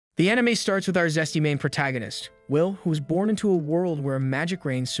The anime starts with our zesty main protagonist, Will, who was born into a world where magic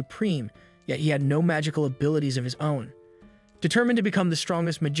reigns supreme, yet he had no magical abilities of his own. Determined to become the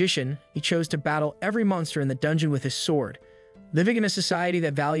strongest magician, he chose to battle every monster in the dungeon with his sword. Living in a society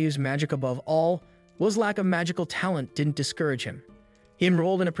that values magic above all, Will's lack of magical talent didn't discourage him. He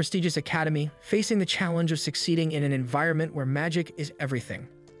enrolled in a prestigious academy, facing the challenge of succeeding in an environment where magic is everything.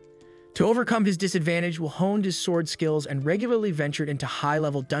 To overcome his disadvantage, Will honed his sword skills and regularly ventured into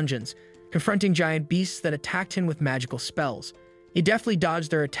high-level dungeons, confronting giant beasts that attacked him with magical spells. He deftly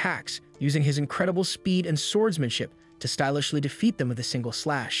dodged their attacks, using his incredible speed and swordsmanship to stylishly defeat them with a single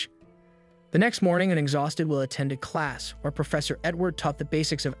slash. The next morning, an exhausted Will attended class, where Professor Edward taught the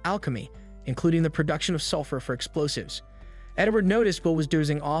basics of alchemy, including the production of sulfur for explosives. Edward noticed Will was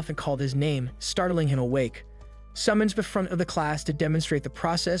dozing off and called his name, startling him awake. Summoned to the front of the class to demonstrate the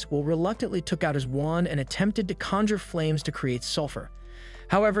process, Will reluctantly took out his wand and attempted to conjure flames to create sulfur.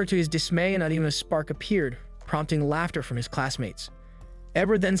 However, to his dismay, not even a spark appeared, prompting laughter from his classmates.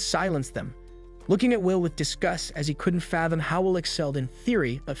 Edward then silenced them, looking at Will with disgust as he couldn't fathom how Will excelled in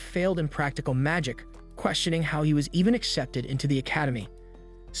theory but failed in practical magic, questioning how he was even accepted into the academy.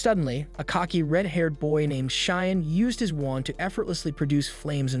 Suddenly, a cocky red-haired boy named Cheyenne used his wand to effortlessly produce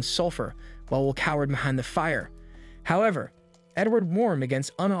flames and sulfur, while Will cowered behind the fire. However, Edward warned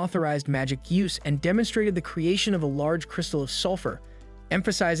against unauthorized magic use and demonstrated the creation of a large crystal of sulfur,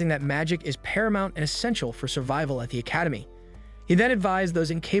 emphasizing that magic is paramount and essential for survival at the academy. He then advised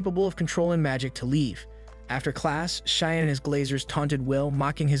those incapable of controlling magic to leave. After class, Cheyenne and his glazers taunted Will,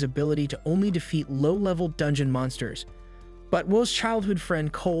 mocking his ability to only defeat low-level dungeon monsters. But Will's childhood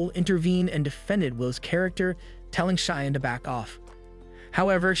friend Cole intervened and defended Will's character, telling Cheyenne to back off.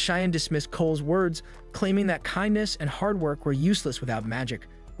 However, Cheyenne dismissed Cole's words, claiming that kindness and hard work were useless without magic,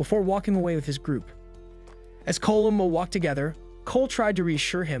 before walking away with his group. As Cole and Will walked together, Cole tried to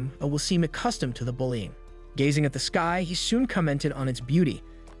reassure him but Will seemed accustomed to the bullying. Gazing at the sky, he soon commented on its beauty.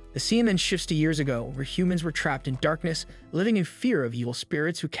 The scene then shifts to years ago, where humans were trapped in darkness, living in fear of evil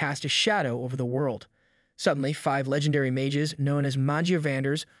spirits who cast a shadow over the world. Suddenly, 5 legendary mages, known as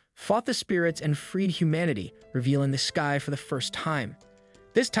Magiavanders, fought the spirits and freed humanity, revealing the sky for the first time.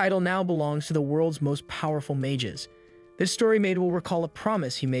 This title now belongs to the world's most powerful mages. This story made Will recall a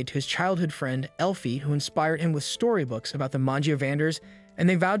promise he made to his childhood friend, Elfie, who inspired him with storybooks about the Magiavanders, and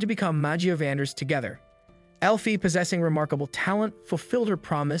they vowed to become Magiavanders together. Elfie, possessing remarkable talent, fulfilled her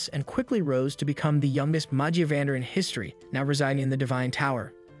promise and quickly rose to become the youngest Magiavander in history, now residing in the Divine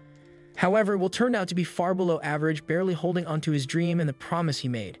Tower. However, Will turned out to be far below average, barely holding onto his dream and the promise he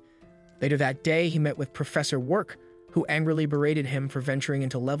made. Later that day, he met with Professor Work, who angrily berated him for venturing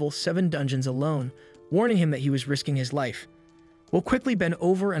into level 7 dungeons alone, warning him that he was risking his life. Will quickly bent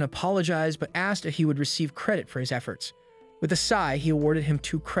over and apologized, but asked if he would receive credit for his efforts. With a sigh, he awarded him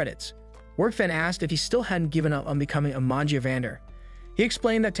 2 credits. Work then asked if he still hadn't given up on becoming a Magiavander. He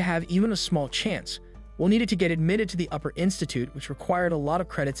explained that to have even a small chance, Will needed to get admitted to the Upper Institute, which required a lot of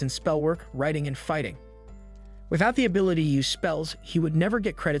credits in spellwork, writing, and fighting. Without the ability to use spells, he would never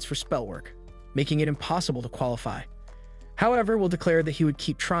get credits for spellwork, making it impossible to qualify. However, Will declared that he would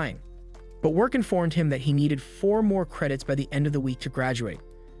keep trying, but Work informed him that he needed 4 more credits by the end of the week to graduate.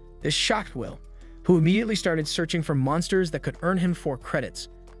 This shocked Will, who immediately started searching for monsters that could earn him 4 credits.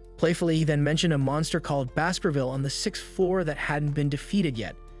 Playfully, he then mentioned a monster called Baskerville on the 6th floor that hadn't been defeated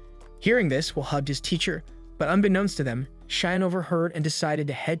yet. Hearing this, Will hugged his teacher, but unbeknownst to them, Cheyenne overheard and decided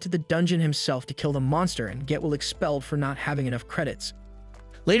to head to the dungeon himself to kill the monster and get Will expelled for not having enough credits.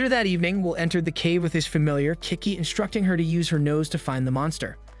 Later that evening, Will entered the cave with his familiar, Kiki, instructing her to use her nose to find the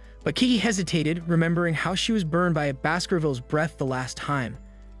monster. But Kiki hesitated, remembering how she was burned by a Baskerville's breath the last time.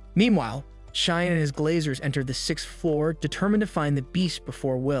 Meanwhile, Cheyenne and his glazers entered the 6th floor, determined to find the beast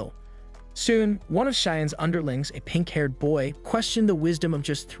before Will. Soon, one of Cheyenne's underlings, a pink-haired boy, questioned the wisdom of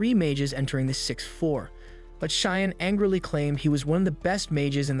just 3 mages entering the 6th floor. But Cheyenne angrily claimed he was one of the best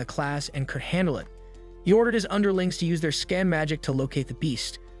mages in the class and could handle it. He ordered his underlings to use their scan magic to locate the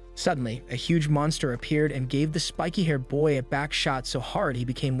beast. Suddenly, a huge monster appeared and gave the spiky-haired boy a back shot so hard he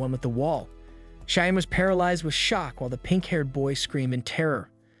became one with the wall. Cheyenne was paralyzed with shock while the pink-haired boy screamed in terror.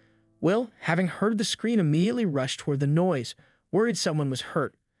 Will, having heard the scream, immediately rushed toward the noise, worried someone was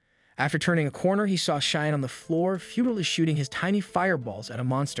hurt. After turning a corner, he saw Cheyenne on the floor, futilely shooting his tiny fireballs at a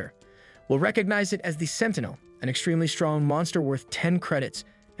monster. Will recognized it as the Sentinel, an extremely strong monster worth 10 credits,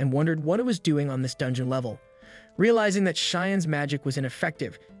 and wondered what it was doing on this dungeon level. Realizing that Cheyenne's magic was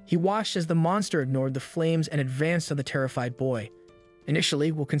ineffective, he watched as the monster ignored the flames and advanced on the terrified boy.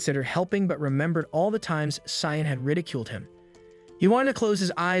 Initially, Will considered helping, but remembered all the times Cheyenne had ridiculed him. He wanted to close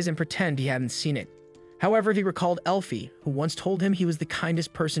his eyes and pretend he hadn't seen it. However, he recalled Elfie, who once told him he was the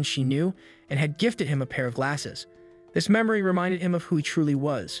kindest person she knew and had gifted him a pair of glasses. This memory reminded him of who he truly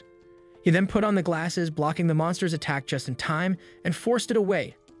was. He then put on the glasses, blocking the monster's attack just in time, and forced it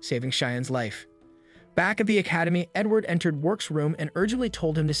away, saving Cheyenne's life. Back at the academy, Edward entered Work's room and urgently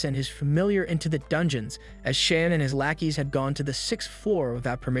told him to send his familiar into the dungeons, as Cheyenne and his lackeys had gone to the 6th floor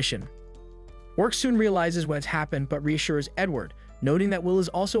without permission. Work soon realizes what has happened but reassures Edward, noting that Will is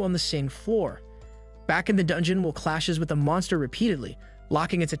also on the same floor. Back in the dungeon, Will clashes with the monster repeatedly,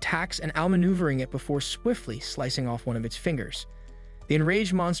 blocking its attacks and outmaneuvering it before swiftly slicing off one of its fingers. The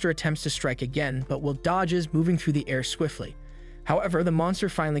enraged monster attempts to strike again, but Will dodges, moving through the air swiftly. However, the monster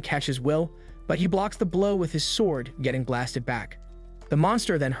finally catches Will, but he blocks the blow with his sword, getting blasted back. The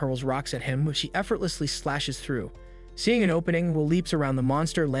monster then hurls rocks at him, which he effortlessly slashes through. Seeing an opening, Will leaps around the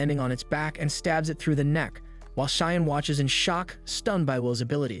monster, landing on its back and stabs it through the neck, while Cheyenne watches in shock, stunned by Will's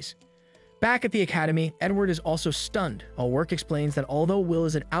abilities. Back at the academy, Edward is also stunned, while Work explains that although Will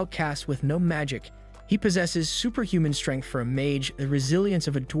is an outcast with no magic, he possesses superhuman strength for a mage, the resilience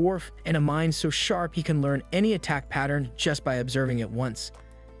of a dwarf, and a mind so sharp he can learn any attack pattern just by observing it once.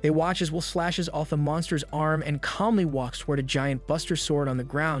 They watch as Will slashes off the monster's arm and calmly walks toward a giant buster sword on the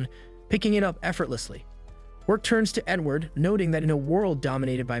ground, picking it up effortlessly. Work turns to Edward, noting that in a world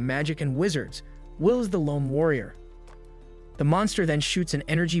dominated by magic and wizards, Will is the lone warrior. The monster then shoots an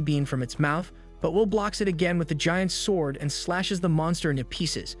energy beam from its mouth, but Will blocks it again with the giant sword and slashes the monster into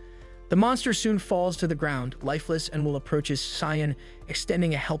pieces. The monster soon falls to the ground, lifeless, and Will approaches Cheyenne,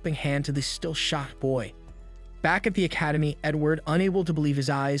 extending a helping hand to the still shocked boy. Back at the academy, Edward, unable to believe his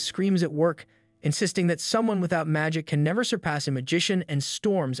eyes, screams at Work, insisting that someone without magic can never surpass a magician, and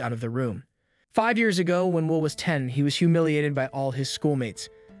storms out of the room. 5 years ago, when Will was 10, he was humiliated by all his schoolmates.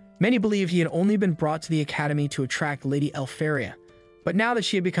 Many believed he had only been brought to the academy to attract Lady Elfaria, but now that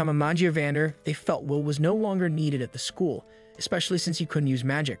she had become a Magiavander, they felt Will was no longer needed at the school, especially since he couldn't use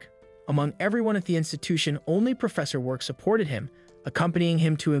magic. Among everyone at the institution, only Professor Work supported him, accompanying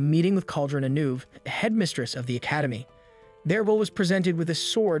him to a meeting with Cauldron Anuv, the headmistress of the academy. There, Will was presented with a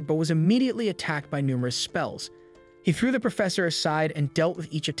sword but was immediately attacked by numerous spells. He threw the professor aside and dealt with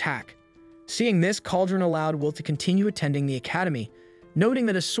each attack. Seeing this, Cauldron allowed Will to continue attending the academy, noting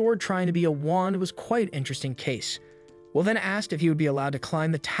that a sword trying to be a wand was quite an interesting case. Will then asked if he would be allowed to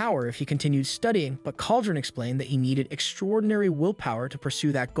climb the tower if he continued studying, but Cauldron explained that he needed extraordinary willpower to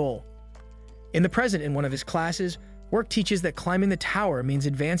pursue that goal. In the present, in one of his classes, Work teaches that climbing the tower means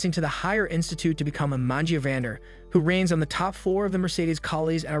advancing to the higher institute to become a Magiavander, who reigns on the top floor of the Mercedes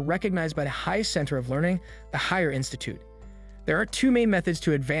Colleges and are recognized by the highest center of learning, the higher institute. There are 2 main methods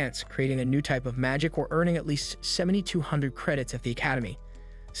to advance, creating a new type of magic or earning at least 7,200 credits at the academy.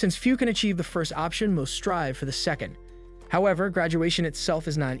 Since few can achieve the first option, most strive for the second. However, graduation itself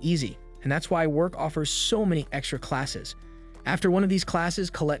is not easy, and that's why Work offers so many extra classes. After one of these classes,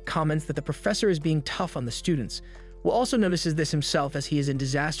 Colette comments that the professor is being tough on the students. Will also notices this himself as he is in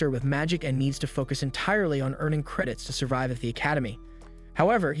disaster with magic and needs to focus entirely on earning credits to survive at the academy.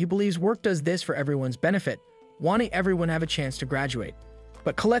 However, he believes Work does this for everyone's benefit, wanting everyone to have a chance to graduate.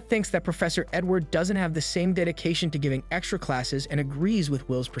 But Colette thinks that Professor Edward doesn't have the same dedication to giving extra classes and agrees with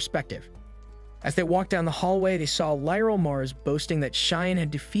Will's perspective. As they walked down the hallway, they saw Lyral Mars boasting that Cheyenne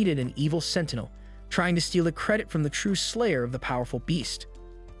had defeated an evil sentinel, trying to steal the credit from the true slayer of the powerful beast.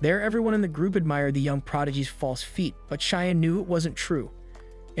 There, everyone in the group admired the young prodigy's false feat, but Cheyenne knew it wasn't true.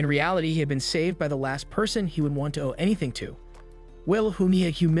 In reality, he had been saved by the last person he would want to owe anything to, Will, whom he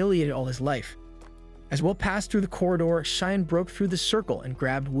had humiliated all his life. As Will passed through the corridor, Cheyenne broke through the circle and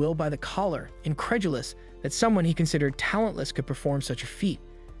grabbed Will by the collar, incredulous that someone he considered talentless could perform such a feat.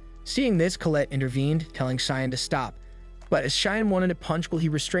 Seeing this, Colette intervened, telling Cheyenne to stop, but as Cheyenne wanted to punch Will, he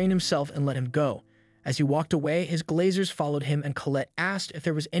restrained himself and let him go. As he walked away, his glazers followed him, and Colette asked if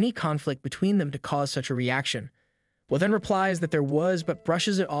there was any conflict between them to cause such a reaction. Will then replies that there was, but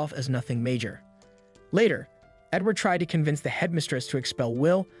brushes it off as nothing major. Later, Edward tried to convince the headmistress to expel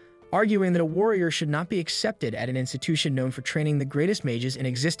Will, arguing that a warrior should not be accepted at an institution known for training the greatest mages in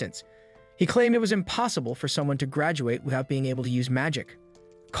existence. He claimed it was impossible for someone to graduate without being able to use magic.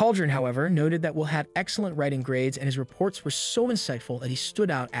 Cauldron, however, noted that Will had excellent writing grades and his reports were so insightful that he stood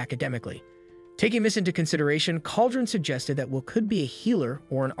out academically. Taking this into consideration, Cauldron suggested that Will could be a healer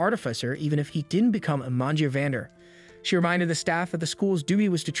or an artificer even if he didn't become a Magiavander. She reminded the staff that the school's duty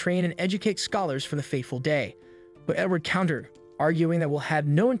was to train and educate scholars for the fateful day. But Edward countered, arguing that Will had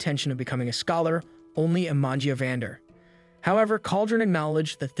no intention of becoming a scholar, only a Magiavander. However, Cauldron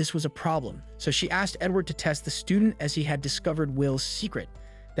acknowledged that this was a problem, so she asked Edward to test the student as he had discovered Will's secret.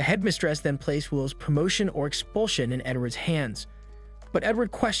 The headmistress then placed Will's promotion or expulsion in Edward's hands. But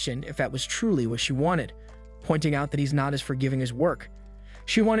Edward questioned if that was truly what she wanted. pointing out that he's not as forgiving as work.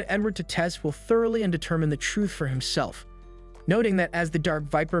 She wanted Edward to test Will thoroughly and determine the truth for himself, noting that as the Dark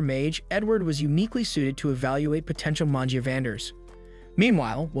Viper mage, Edward was uniquely suited to evaluate potential Mangiavanders.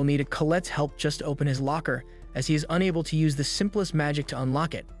 Meanwhile, Will needed Colette's help just to open his locker, as he is unable to use the simplest magic to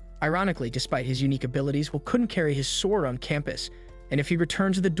unlock it. Ironically, despite his unique abilities, Will couldn't carry his sword on campus, and if he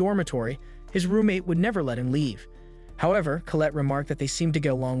returned to the dormitory, his roommate would never let him leave. However, Colette remarked that they seemed to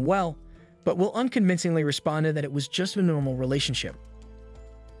get along well, but Will unconvincingly responded that it was just a normal relationship.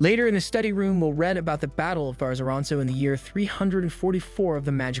 Later in the study room, Will read about the Battle of Garzaranso in the year 344 of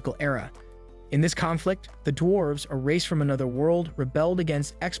the magical era. In this conflict, the dwarves, a race from another world, rebelled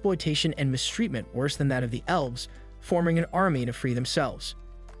against exploitation and mistreatment worse than that of the elves, forming an army to free themselves.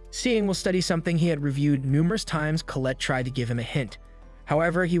 Seeing Will study something he had reviewed numerous times, Colette tried to give him a hint.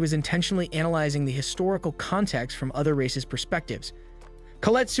 However, he was intentionally analyzing the historical context from other races' perspectives.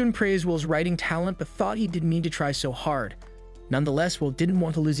 Colette soon praised Will's writing talent, but thought he didn't mean to try so hard. Nonetheless, Will didn't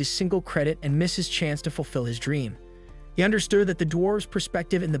want to lose a single credit and miss his chance to fulfill his dream. He understood that the dwarves'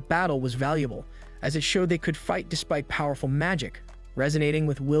 perspective in the battle was valuable, as it showed they could fight despite powerful magic, resonating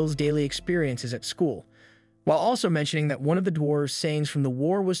with Will's daily experiences at school, while also mentioning that one of the dwarves' sayings from the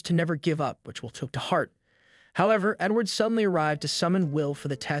war was to never give up, which Will took to heart. However, Edward suddenly arrived to summon Will for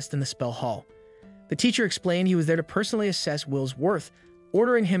the test in the spell hall. The teacher explained he was there to personally assess Will's worth,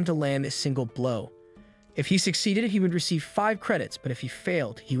 ordering him to land a single blow. If he succeeded, he would receive 5 credits, but if he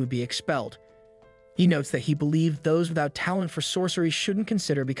failed, he would be expelled. He notes that he believed those without talent for sorcery shouldn't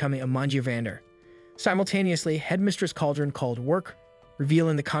consider becoming a Mangiavander. Simultaneously, Headmistress Cauldron called Work,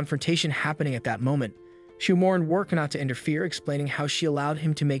 revealing the confrontation happening at that moment. She warned Work not to interfere, explaining how she allowed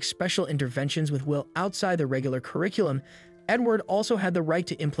him to make special interventions with Will outside the regular curriculum. Edward also had the right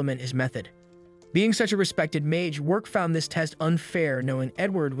to implement his method. Being such a respected mage, Work found this test unfair, knowing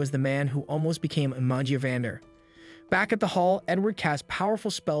Edward was the man who almost became a Mangiavander. Back at the hall, Edward cast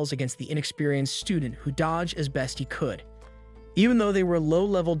powerful spells against the inexperienced student, who dodged as best he could. Even though they were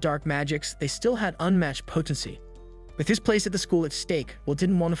low-level dark magics, they still had unmatched potency. With his place at the school at stake, Will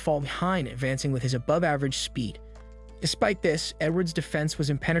didn't want to fall behind, advancing with his above-average speed. Despite this, Edward's defense was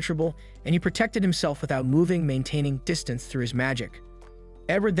impenetrable, and he protected himself without moving, maintaining distance through his magic.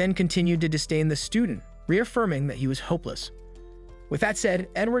 Edward then continued to disdain the student, reaffirming that he was hopeless. With that said,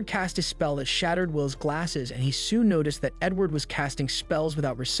 Edward cast a spell that shattered Will's glasses, and he soon noticed that Edward was casting spells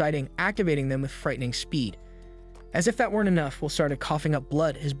without reciting, activating them with frightening speed. As if that weren't enough, Will started coughing up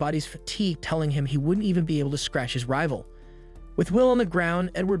blood, his body's fatigue telling him he wouldn't even be able to scratch his rival. With Will on the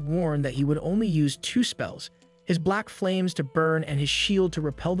ground, Edward warned that he would only use 2 spells, his black flames to burn and his shield to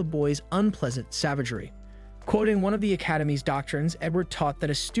repel the boy's unpleasant savagery. Quoting one of the Academy's doctrines, Edward taught that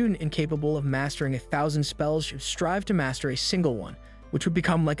a student incapable of mastering 1,000 spells should strive to master a single one, which would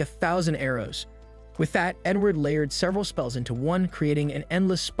become like 1,000 arrows. With that, Edward layered several spells into one, creating an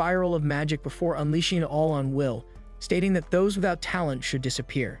endless spiral of magic before unleashing it all on Will, stating that those without talent should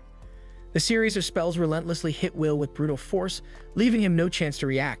disappear. The series of spells relentlessly hit Will with brutal force, leaving him no chance to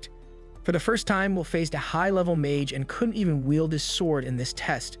react. For the first time, Will faced a high-level mage and couldn't even wield his sword in this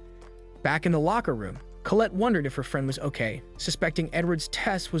test. Back in the locker room, Colette wondered if her friend was okay, suspecting Edward's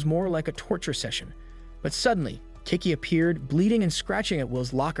test was more like a torture session. But suddenly, Kiki appeared, bleeding and scratching at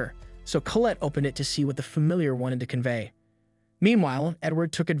Will's locker, so Colette opened it to see what the familiar wanted to convey. Meanwhile,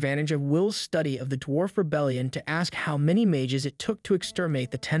 Edward took advantage of Will's study of the Dwarf Rebellion to ask how many mages it took to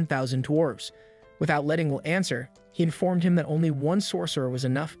exterminate the 10,000 dwarves. Without letting Will answer, he informed him that only 1 sorcerer was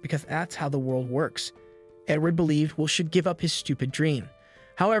enough because that's how the world works. Edward believed Will should give up his stupid dream.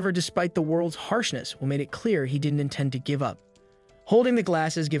 However, despite the world's harshness, Will made it clear he didn't intend to give up. Holding the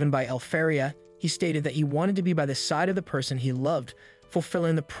glasses given by Elfaria, he stated that he wanted to be by the side of the person he loved,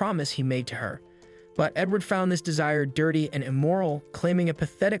 fulfilling the promise he made to her. But Edward found this desire dirty and immoral, claiming a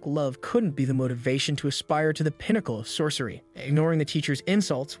pathetic love couldn't be the motivation to aspire to the pinnacle of sorcery. Ignoring the teacher's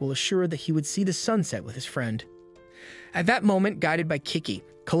insults, Will assured that he would see the sunset with his friend. At that moment, guided by Kiki,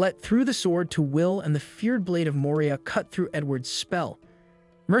 Colette threw the sword to Will, and the feared blade of Moria cut through Edward's spell.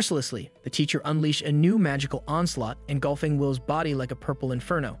 Mercilessly, the teacher unleashed a new magical onslaught, engulfing Will's body like a purple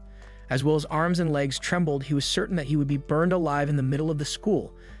inferno. As Will's arms and legs trembled, he was certain that he would be burned alive in the middle of the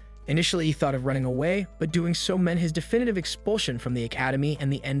school. Initially, he thought of running away, but doing so meant his definitive expulsion from the academy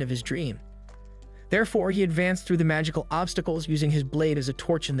and the end of his dream. Therefore, he advanced through the magical obstacles, using his blade as a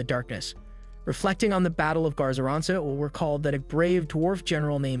torch in the darkness. Reflecting on the Battle of Garzaransa, it will recall that a brave dwarf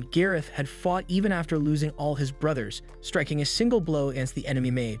general named Gareth had fought even after losing all his brothers, striking a single blow against the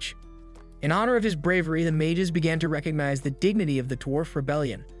enemy mage. In honor of his bravery, the mages began to recognize the dignity of the Dwarf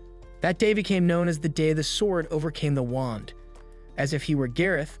Rebellion. That day became known as the Day the Sword Overcame the Wand. As if he were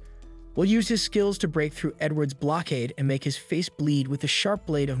Gareth, Will used his skills to break through Edward's blockade and make his face bleed with the sharp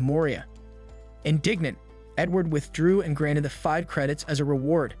blade of Moria. Indignant, Edward withdrew and granted the 5 credits as a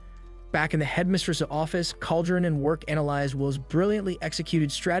reward. Back in the headmistress's office, Cauldron and Work analyzed Will's brilliantly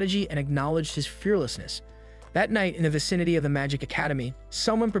executed strategy and acknowledged his fearlessness. That night, in the vicinity of the Magic Academy,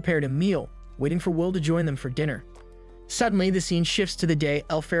 someone prepared a meal, waiting for Will to join them for dinner. Suddenly, the scene shifts to the day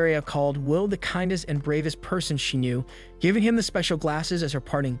Elfaria called Will the kindest and bravest person she knew, giving him the special glasses as her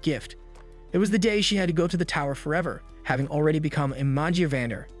parting gift. It was the day she had to go to the tower forever, having already become a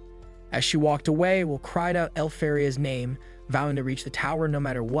Magiavander. As she walked away, Will cried out Elfaria's name, vowing to reach the tower no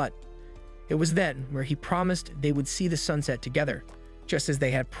matter what. It was then where he promised they would see the sunset together, just as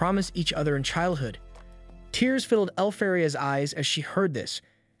they had promised each other in childhood. Tears filled Elfaria's eyes as she heard this,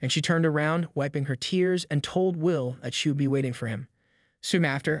 and she turned around, wiping her tears, and told Will that she would be waiting for him. Soon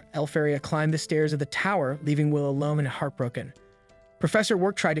after, Elfaria climbed the stairs of the tower, leaving Will alone and heartbroken. Professor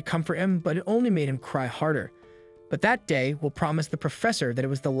Work tried to comfort him, but it only made him cry harder. But that day, Will promised the professor that it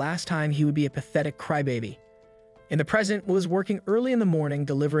was the last time he would be a pathetic crybaby. In the present, Will is working early in the morning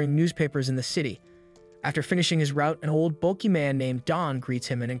delivering newspapers in the city. After finishing his route, an old, bulky man named Don greets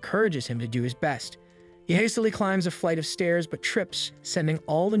him and encourages him to do his best. He hastily climbs a flight of stairs but trips, sending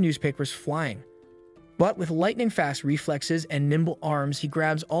all the newspapers flying. But with lightning-fast reflexes and nimble arms, he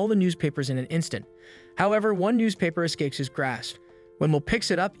grabs all the newspapers in an instant. However, one newspaper escapes his grasp. When Will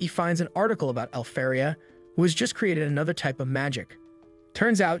picks it up, he finds an article about Elfaria, who has just created another type of magic.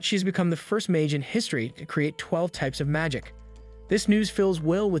 Turns out she's become the first mage in history to create 12 types of magic. This news fills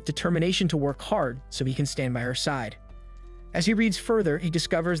Will with determination to work hard so he can stand by her side. As he reads further, he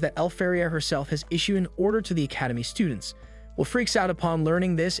discovers that Elfaria herself has issued an order to the Academy students. Will freaks out upon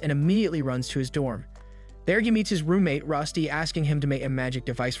learning this and immediately runs to his dorm. There he meets his roommate, Rusty, asking him to make a magic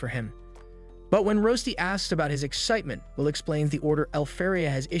device for him. But when Rusty asks about his excitement, Will explains the order Elfaria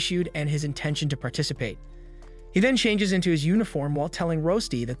has issued and his intention to participate. He then changes into his uniform while telling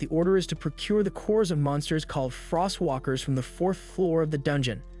Rusty that the order is to procure the cores of monsters called Frostwalkers from the 4th floor of the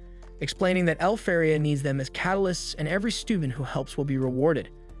dungeon, explaining that Elfaria needs them as catalysts and every student who helps will be rewarded.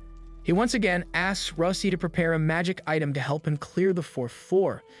 He once again asks Rusty to prepare a magic item to help him clear the 4th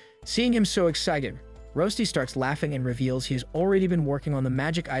floor. Seeing him so excited, Rusty starts laughing and reveals he has already been working on the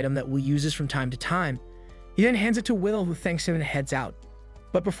magic item that Will uses from time to time. He then hands it to Will, who thanks him and heads out.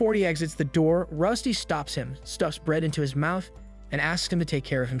 But before he exits the door, Rusty stops him, stuffs bread into his mouth, and asks him to take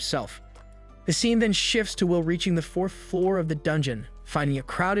care of himself. The scene then shifts to Will reaching the 4th floor of the dungeon, finding it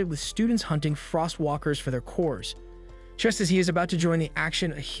crowded with students hunting Frostwalkers for their cores. Just as he is about to join the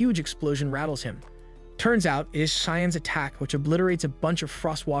action, a huge explosion rattles him. Turns out it is Cheyenne's attack, which obliterates a bunch of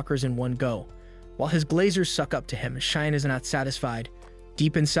Frostwalkers in one go. While his glazers suck up to him, Cheyenne is not satisfied.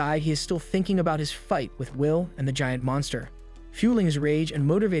 Deep inside, he is still thinking about his fight with Will and the giant monster, fueling his rage and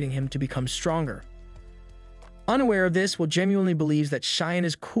motivating him to become stronger. Unaware of this, Will genuinely believes that Cheyenne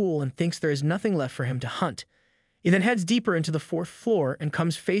is cool and thinks there is nothing left for him to hunt. He then heads deeper into the 4th floor and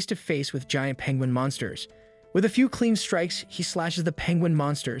comes face to face with giant penguin monsters. With a few clean strikes, he slashes the penguin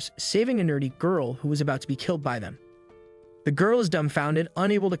monsters, saving a nerdy girl who was about to be killed by them. The girl is dumbfounded,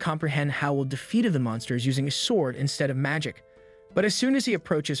 unable to comprehend how Will defeated the monsters using a sword instead of magic. But as soon as he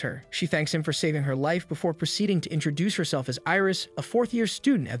approaches her, she thanks him for saving her life before proceeding to introduce herself as Iris, a 4th-year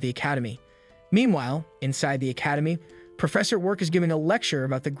student at the Academy. Meanwhile, inside the Academy, Professor Work is giving a lecture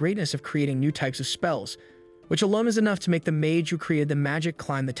about the greatness of creating new types of spells, which alone is enough to make the mage who created the magic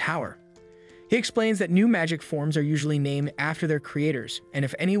climb the tower. He explains that new magic forms are usually named after their creators, and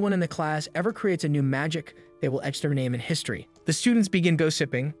if anyone in the class ever creates a new magic, they will etch their name in history. The students begin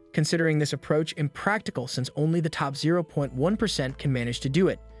gossiping, considering this approach impractical since only the top 0.1% can manage to do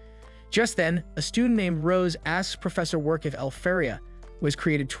it. Just then, a student named Rose asks Professor Work if Elfaria, who has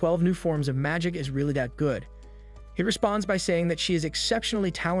created 12 new forms of magic, is really that good. He responds by saying that she is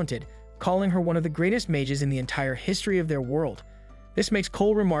exceptionally talented, calling her one of the greatest mages in the entire history of their world. This makes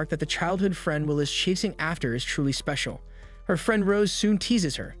Cole remark that the childhood friend Will is chasing after is truly special. Her friend Rose soon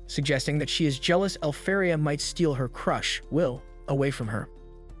teases her, suggesting that she is jealous Elfaria might steal her crush, Will, away from her.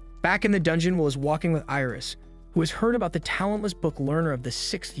 Back in the dungeon, Will is walking with Iris, who has heard about the talentless book learner of the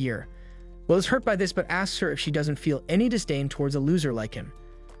 6th year. Will is hurt by this but asks her if she doesn't feel any disdain towards a loser like him.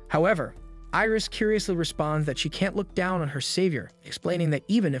 However, Iris curiously responds that she can't look down on her savior, explaining that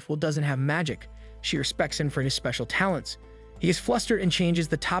even if Will doesn't have magic, she respects him for his special talents. He is flustered and changes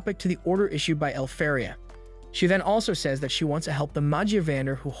the topic to the order issued by Elfaria. She then also says that she wants to help the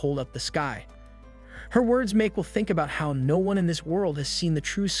Magiavander who hold up the sky. Her words make Will think about how no one in this world has seen the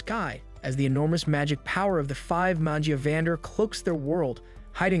true sky, as the enormous magic power of the 5 Magiavander cloaks their world,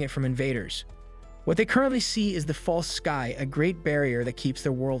 hiding it from invaders. What they currently see is the false sky, a great barrier that keeps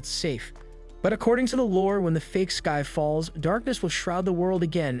their world safe. But according to the lore, when the fake sky falls, darkness will shroud the world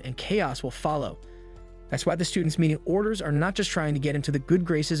again and chaos will follow. That's why the students' meeting orders are not just trying to get into the good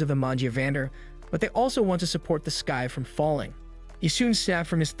graces of the Magiavander, but they also want to support the sky from falling. He soon snaps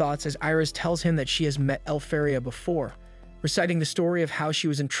from his thoughts as Iris tells him that she has met Elfaria before, reciting the story of how she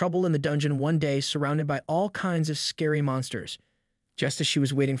was in trouble in the dungeon one day surrounded by all kinds of scary monsters. Just as she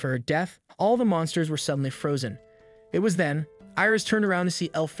was waiting for her death, all the monsters were suddenly frozen. It was then Iris turned around to see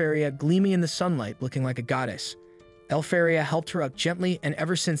Elfaria gleaming in the sunlight, looking like a goddess. Elfaria helped her up gently, and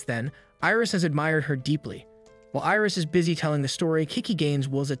ever since then, Iris has admired her deeply. While Iris is busy telling the story, Kiki gains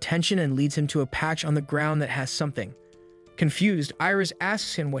Will's attention and leads him to a patch on the ground that has something. Confused, Iris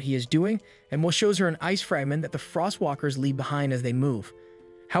asks him what he is doing, and Will shows her an ice fragment that the Frostwalkers leave behind as they move.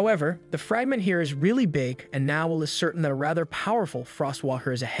 However, the fragment here is really big, and now Will is certain that a rather powerful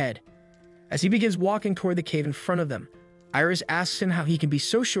Frostwalker is ahead. As he begins walking toward the cave in front of them, Iris asks him how he can be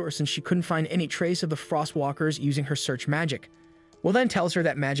so sure since she couldn't find any trace of the Frostwalkers using her search magic. Will then tells her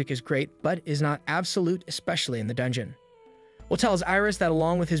that magic is great, but is not absolute, especially in the dungeon. Will tells Iris that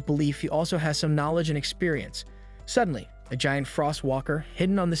along with his belief, he also has some knowledge and experience. Suddenly, a giant Frostwalker,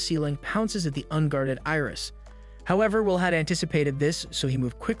 hidden on the ceiling, pounces at the unguarded Iris. However, Will had anticipated this, so he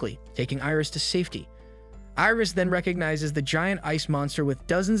moved quickly, taking Iris to safety. Iris then recognizes the giant ice monster with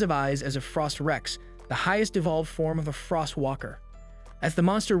dozens of eyes as a Frost Rex, the highest evolved form of a Frostwalker. As the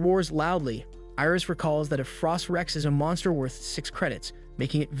monster roars loudly, Iris recalls that a Frost Rex is a monster worth 6 credits,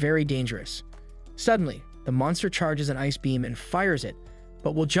 making it very dangerous. Suddenly, the monster charges an ice beam and fires it,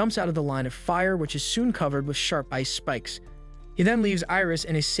 but Will jumps out of the line of fire, which is soon covered with sharp ice spikes. He then leaves Iris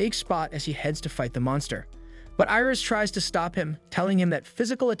in a safe spot as he heads to fight the monster. But Iris tries to stop him, telling him that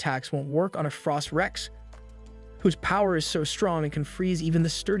physical attacks won't work on a Frost Rex, whose power is so strong it can freeze even the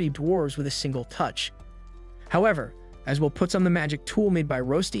sturdy dwarves with a single touch. However, as Will puts on the magic tool made by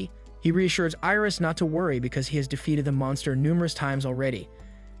Roasty, he reassures Iris not to worry because he has defeated the monster numerous times already.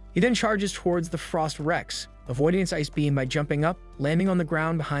 He then charges towards the Frost Rex, avoiding its ice beam by jumping up, landing on the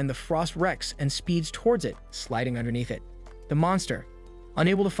ground behind the Frost Rex, and speeds towards it, sliding underneath it. The monster,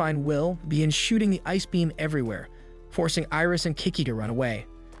 unable to find Will, begins shooting the ice beam everywhere, forcing Iris and Kiki to run away.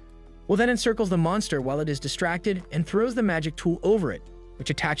 Will then encircles the monster while it is distracted and throws the magic tool over it,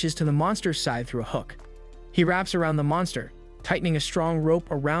 which attaches to the monster's side through a hook. He wraps around the monster, tightening a strong rope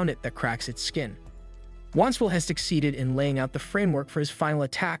around it that cracks its skin. Once Will has succeeded in laying out the framework for his final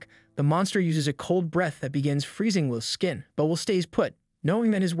attack, the monster uses a cold breath that begins freezing Will's skin, but Will stays put,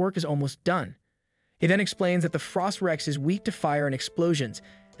 knowing that his work is almost done. He then explains that the Frost Rex is weak to fire and explosions,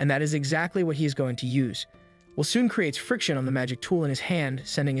 and that is exactly what he is going to use. Will soon creates friction on the magic tool in his hand,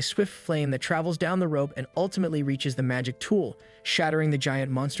 sending a swift flame that travels down the rope and ultimately reaches the magic tool, shattering the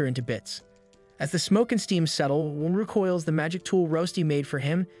giant monster into bits. As the smoke and steam settle, Will recoils the magic tool Roasty made for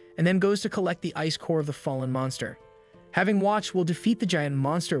him and then goes to collect the ice core of the fallen monster. Having watched, Will defeat the giant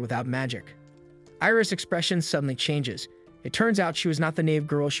monster without magic. Iris' expression suddenly changes. It turns out she was not the naive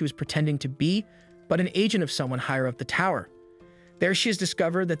girl she was pretending to be, but an agent of someone higher up the tower. There she has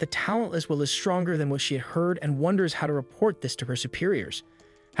discovered that the talentless Will is stronger than what she had heard and wonders how to report this to her superiors.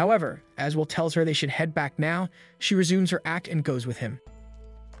 However, as Will tells her they should head back now, she resumes her act and goes with him.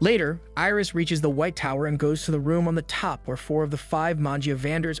 Later, Iris reaches the White Tower and goes to the room on the top where 4 of the 5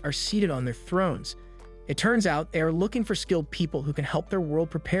 Magiavanders are seated on their thrones. It turns out they are looking for skilled people who can help their world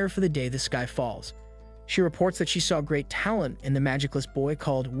prepare for the day the sky falls. She reports that she saw great talent in the magicless boy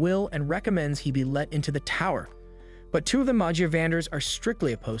called Will and recommends he be let into the tower. But 2 of the Magiavanders are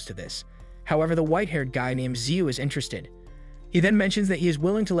strictly opposed to this. However, the white-haired guy named Ziu is interested. He then mentions that he is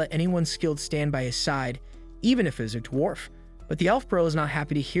willing to let anyone skilled stand by his side, even if it is a dwarf. But the elf bro is not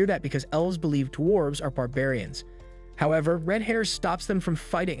happy to hear that because elves believe dwarves are barbarians. However, Red Hair stops them from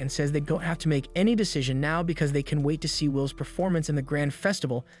fighting and says they don't have to make any decision now because they can wait to see Will's performance in the grand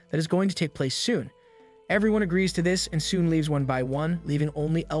festival that is going to take place soon. Everyone agrees to this and soon leaves one by one, leaving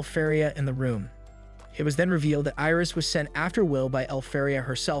only Elfaria in the room. It was then revealed that Iris was sent after Will by Elfaria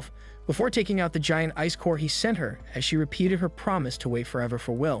herself before taking out the giant ice core he sent her as she repeated her promise to wait forever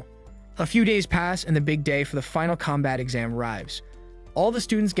for Will. A few days pass and the big day for the final combat exam arrives. All the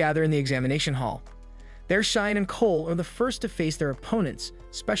students gather in the examination hall. There, Shine and Cole are the first to face their opponents,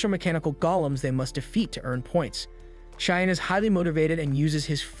 special mechanical golems they must defeat to earn points. Shine is highly motivated and uses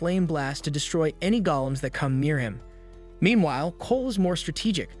his flame blast to destroy any golems that come near him. Meanwhile, Cole is more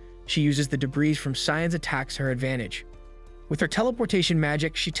strategic. She uses the debris from Cyan's attacks to her advantage. With her teleportation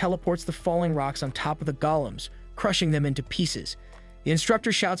magic, she teleports the falling rocks on top of the golems, crushing them into pieces. The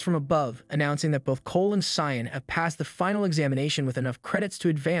instructor shouts from above, announcing that both Cole and Cyan have passed the final examination with enough credits to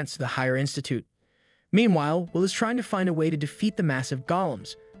advance to the higher institute. Meanwhile, Will is trying to find a way to defeat the massive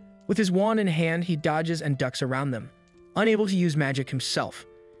golems. With his wand in hand, he dodges and ducks around them, unable to use magic himself.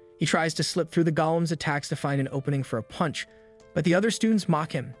 He tries to slip through the golems' attacks to find an opening for a punch, but the other students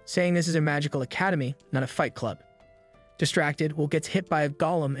mock him, saying this is a magical academy, not a fight club. Distracted, Will gets hit by a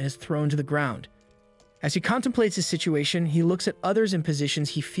golem and is thrown to the ground. As he contemplates his situation, he looks at others in positions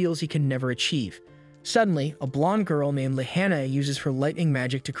he feels he can never achieve. Suddenly, a blonde girl named Lehana uses her lightning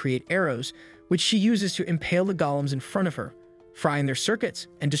magic to create arrows, which she uses to impale the golems in front of her, frying their circuits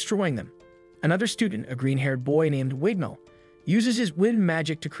and destroying them. Another student, a green-haired boy named Wignall, uses his wind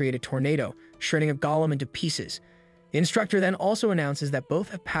magic to create a tornado, shredding a golem into pieces. The instructor then also announces that both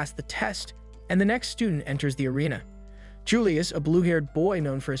have passed the test, and the next student enters the arena. Julius, a blue-haired boy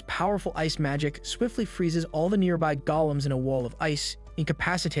known for his powerful ice magic, swiftly freezes all the nearby golems in a wall of ice,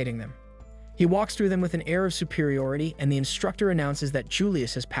 incapacitating them. He walks through them with an air of superiority, and the instructor announces that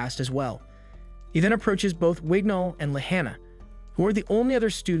Julius has passed as well. He then approaches both Wignall and Lehana, who are the only other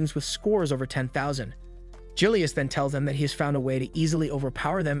students with scores over 10,000. Julius then tells them that he has found a way to easily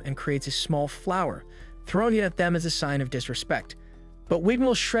overpower them and creates a small flower, throwing it at them as a sign of disrespect. But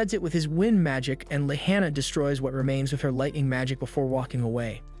Wignall shreds it with his wind magic, and Lehana destroys what remains with her lightning magic before walking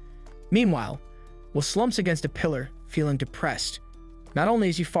away. Meanwhile, Will slumps against a pillar, feeling depressed. Not only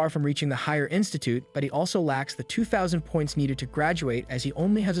is he far from reaching the higher institute, but he also lacks the 2,000 points needed to graduate, as he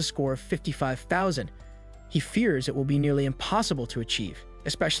only has a score of 55,000. He fears it will be nearly impossible to achieve,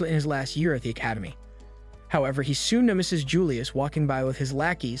 especially in his last year at the academy. However, he soon notices Julius walking by with his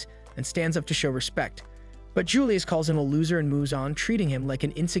lackeys and stands up to show respect. But Julius calls him a loser and moves on, treating him like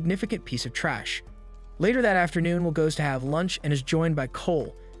an insignificant piece of trash. Later that afternoon, Will goes to have lunch and is joined by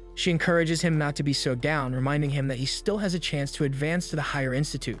Cole. She encourages him not to be so down, reminding him that he still has a chance to advance to the higher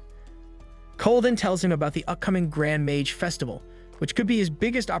institute. Cole then tells him about the upcoming Grand Mage Festival, which could be his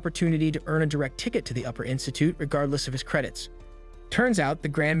biggest opportunity to earn a direct ticket to the upper institute regardless of his credits. Turns out the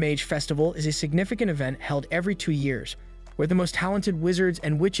Grand Mage Festival is a significant event held every 2 years, where the most talented wizards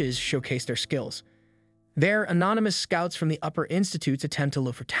and witches showcase their skills. There, anonymous scouts from the upper institutes attempt to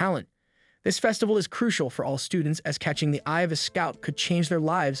look for talent. This festival is crucial for all students, as catching the eye of a scout could change their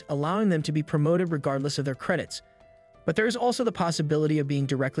lives, allowing them to be promoted regardless of their credits. But there is also the possibility of being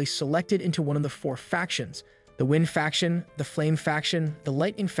directly selected into one of the 4 factions: the Wind faction, the Flame faction, the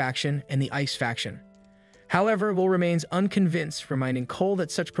Lightning faction, and the Ice faction. However, Will remains unconvinced, reminding Cole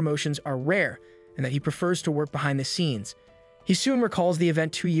that such promotions are rare and that he prefers to work behind the scenes. He soon recalls the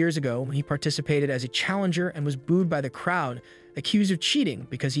event 2 years ago when he participated as a challenger and was booed by the crowd, accused of cheating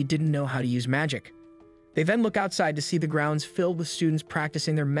because he didn't know how to use magic. They then look outside to see the grounds filled with students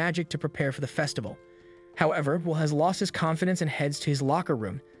practicing their magic to prepare for the festival. However, Will has lost his confidence and heads to his locker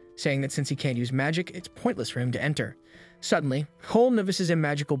room, saying that since he can't use magic, it's pointless for him to enter. Suddenly, Cole notices a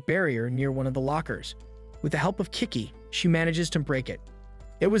magical barrier near one of the lockers. With the help of Kiki, she manages to break it.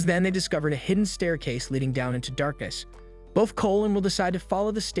 It was then they discovered a hidden staircase leading down into darkness. Both Cole and Will decide to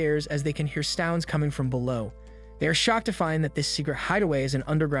follow the stairs as they can hear sounds coming from below. They are shocked to find that this secret hideaway is an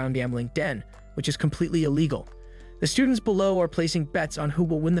underground gambling den, which is completely illegal. The students below are placing bets on who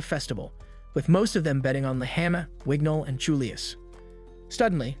will win the festival, with most of them betting on Lehana, Wignall, and Julius.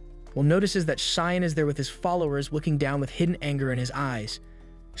 Suddenly, Will notices that Cheyenne is there with his followers, looking down with hidden anger in his eyes.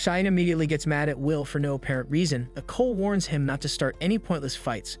 Cheyenne immediately gets mad at Will for no apparent reason, but Cole warns him not to start any pointless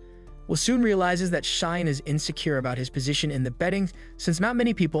fights. Will soon realizes that Cheyenne is insecure about his position in the betting, since not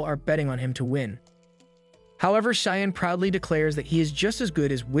many people are betting on him to win. However, Cheyenne proudly declares that he is just as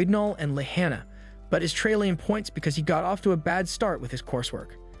good as Wignall and Lehana, but is trailing in points because he got off to a bad start with his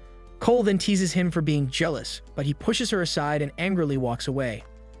coursework. Cole then teases him for being jealous, but he pushes her aside and angrily walks away.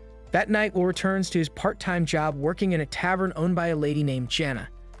 That night, Will returns to his part-time job working in a tavern owned by a lady named Jana.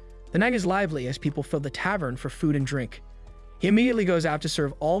 The night is lively as people fill the tavern for food and drink. He immediately goes out to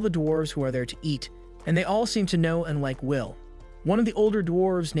serve all the dwarves who are there to eat, and they all seem to know and like Will. One of the older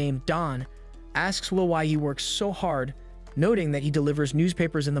dwarves, named Don, asks Will why he works so hard, noting that he delivers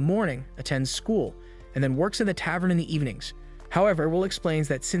newspapers in the morning, attends school, and then works in the tavern in the evenings. However, Will explains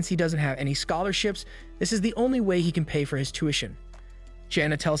that since he doesn't have any scholarships, this is the only way he can pay for his tuition.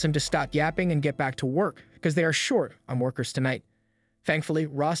 Jana tells him to stop yapping and get back to work, because they are short on workers tonight. Thankfully,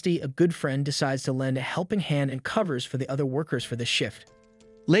 Rosti, a good friend, decides to lend a helping hand and covers for the other workers for this shift.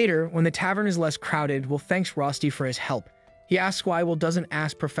 Later, when the tavern is less crowded, Will thanks Rosti for his help. He asks why Will doesn't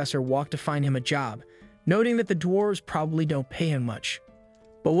ask Professor Walk to find him a job, noting that the dwarves probably don't pay him much.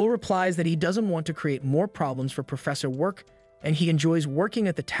 But Will replies that he doesn't want to create more problems for Professor Work, and he enjoys working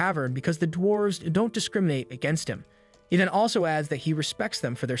at the tavern because the dwarves don't discriminate against him. He then also adds that he respects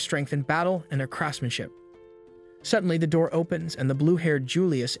them for their strength in battle and their craftsmanship. Suddenly, the door opens and the blue-haired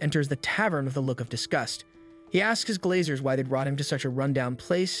Julius enters the tavern with a look of disgust. He asks his glazers why they'd brought him to such a rundown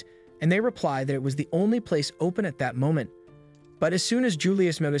place, and they reply that it was the only place open at that moment. But as soon as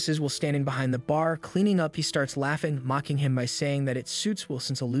Julius notices Will standing behind the bar, cleaning up, he starts laughing, mocking him by saying that it suits Will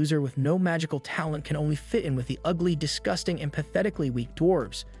since a loser with no magical talent can only fit in with the ugly, disgusting, and pathetically weak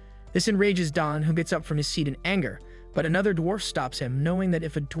dwarves. This enrages Don, who gets up from his seat in anger, but another dwarf stops him, knowing that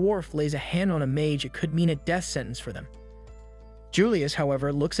if a dwarf lays a hand on a mage, it could mean a death sentence for them. Julius,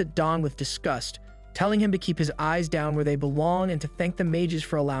 however, looks at Don with disgust, telling him to keep his eyes down where they belong and to thank the mages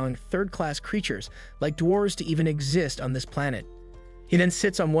for allowing third-class creatures like dwarves to even exist on this planet. He then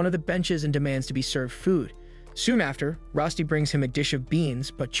sits on one of the benches and demands to be served food. Soon after, Rosti brings him a dish of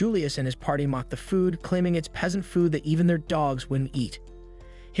beans, but Julius and his party mock the food, claiming it's peasant food that even their dogs wouldn't eat.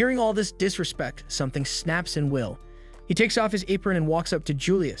 Hearing all this disrespect, something snaps in Will. He takes off his apron and walks up to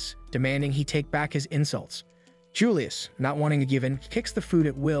Julius, demanding he take back his insults. Julius, not wanting to give in, kicks the food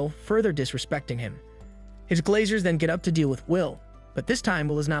at Will, further disrespecting him. His glazers then get up to deal with Will, but this time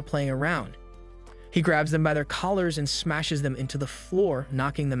Will is not playing around. He grabs them by their collars and smashes them into the floor,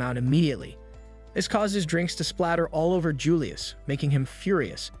 knocking them out immediately. This causes drinks to splatter all over Julius, making him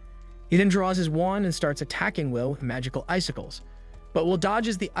furious. He then draws his wand and starts attacking Will with magical icicles, but Will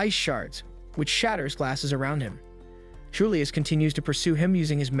dodges the ice shards, which shatters glasses around him. Julius continues to pursue him,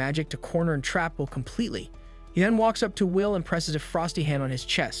 using his magic to corner and trap Will completely. He then walks up to Will and presses a frosty hand on his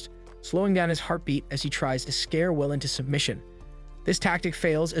chest, slowing down his heartbeat as he tries to scare Will into submission. This tactic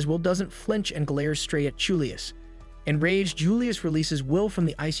fails as Will doesn't flinch and glares straight at Julius. Enraged, Julius releases Will from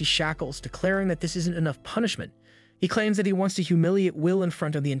the icy shackles, declaring that this isn't enough punishment. He claims that he wants to humiliate Will in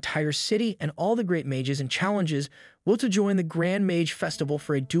front of the entire city and all the great mages and challenges Will to join the Grand Mage Festival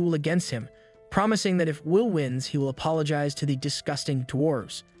for a duel against him, promising that if Will wins, he will apologize to the disgusting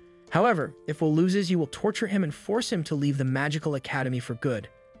dwarves. However, if Will loses, he will torture him and force him to leave the magical academy for good.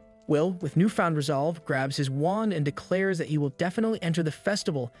 Will, with newfound resolve, grabs his wand and declares that he will definitely enter the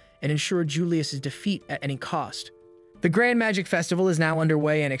festival and ensure Julius's defeat at any cost. The Grand Magic Festival is now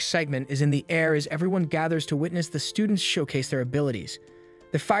underway and excitement is in the air as everyone gathers to witness the students showcase their abilities.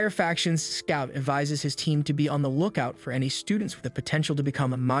 The Fire Faction's scout advises his team to be on the lookout for any students with the potential to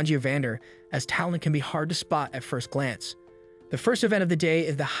become a Magiavander, as talent can be hard to spot at first glance. The first event of the day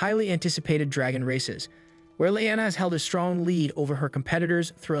is the highly anticipated Dragon Races, where Leanna has held a strong lead over her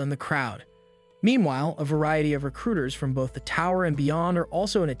competitors, thrilling the crowd. Meanwhile, a variety of recruiters from both the tower and beyond are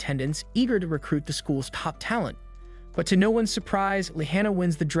also in attendance, eager to recruit the school's top talent. But to no one's surprise, Leanna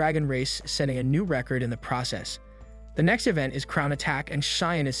wins the Dragon Race, setting a new record in the process. The next event is Crown Attack, and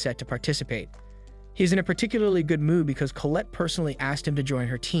Cheyenne is set to participate. He's in a particularly good mood because Colette personally asked him to join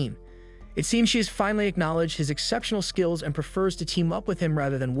her team. It seems she has finally acknowledged his exceptional skills and prefers to team up with him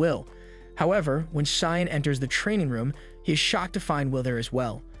rather than Will. However, when Cheyenne enters the training room, he is shocked to find Will there as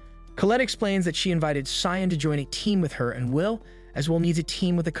well. Colette explains that she invited Cheyenne to join a team with her and Will, as Will needs a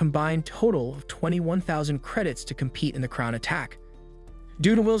team with a combined total of 21,000 credits to compete in the Crown Attack.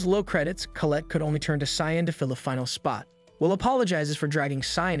 Due to Will's low credits, Colette could only turn to Cheyenne to fill a final spot. Will apologizes for dragging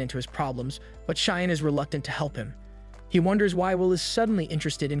Cheyenne into his problems, but Cheyenne is reluctant to help him. He wonders why Will is suddenly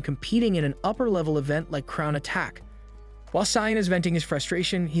interested in competing in an upper-level event like Crown Attack. While Cheyenne is venting his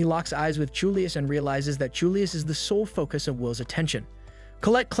frustration, he locks eyes with Julius and realizes that Julius is the sole focus of Will's attention.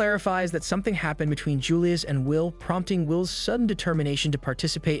 Colette clarifies that something happened between Julius and Will, prompting Will's sudden determination to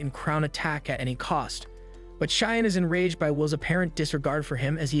participate in Crown Attack at any cost. But Cheyenne is enraged by Will's apparent disregard for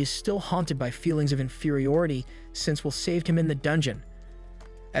him, as he is still haunted by feelings of inferiority since Will saved him in the dungeon.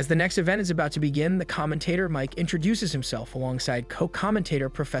 As the next event is about to begin, the commentator Mike introduces himself alongside co-commentator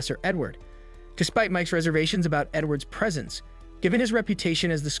Professor Edward. Despite Mike's reservations about Edward's presence, given his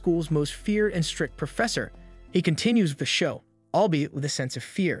reputation as the school's most feared and strict professor, he continues with the show, albeit with a sense of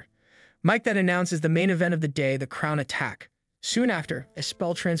fear. Mike then announces the main event of the day, the Crown Attack. Soon after, a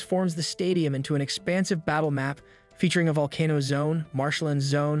spell transforms the stadium into an expansive battle map featuring a volcano zone, marshland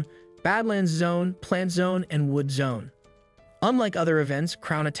zone, badlands zone, plant zone, and wood zone. Unlike other events,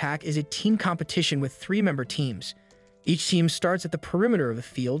 Crown Attack is a team competition with 3-member teams. Each team starts at the perimeter of the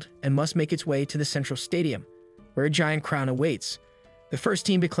field and must make its way to the central stadium, where a giant crown awaits. The first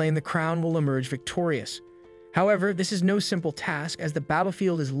team to claim the crown will emerge victorious. However, this is no simple task, as the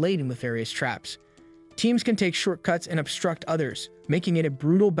battlefield is laden with various traps. Teams can take shortcuts and obstruct others, making it a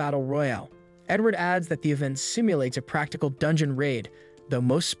brutal battle royale. Edward adds that the event simulates a practical dungeon raid, though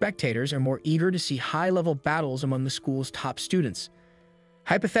most spectators are more eager to see high-level battles among the school's top students.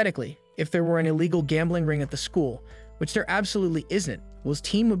 Hypothetically, if there were an illegal gambling ring at the school, which there absolutely isn't, Will's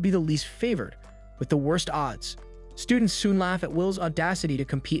team would be the least favored, with the worst odds. Students soon laugh at Will's audacity to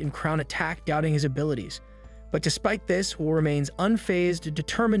compete in Crown Attack, doubting his abilities. But despite this, Will remains unfazed,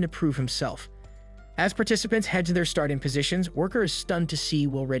 determined to prove himself. As participants head to their starting positions, Worker is stunned to see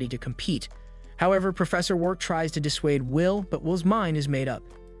Will ready to compete. However, Professor Work tries to dissuade Will, but Will's mind is made up.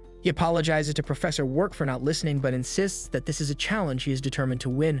 He apologizes to Professor Work for not listening, but insists that this is a challenge he is determined to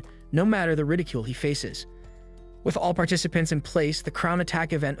win, no matter the ridicule he faces. With all participants in place, the Crown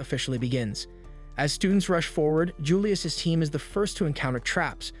Attack event officially begins. As students rush forward, Julius's team is the first to encounter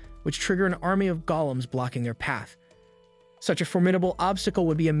traps, which trigger an army of golems blocking their path. Such a formidable obstacle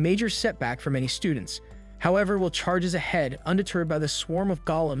would be a major setback for many students. However, Will charges ahead, undeterred by the swarm of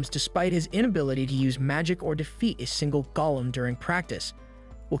golems despite his inability to use magic or defeat a single golem during practice.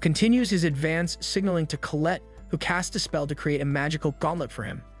 Will continues his advance, signaling to Colette, who casts a spell to create a magical gauntlet for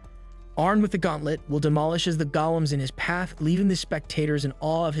him. Armed with the gauntlet, Will demolishes the golems in his path, leaving the spectators in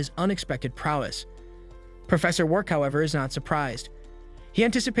awe of his unexpected prowess. Professor Work, however, is not surprised. He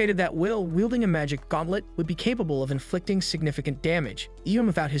anticipated that Will, wielding a magic gauntlet, would be capable of inflicting significant damage, even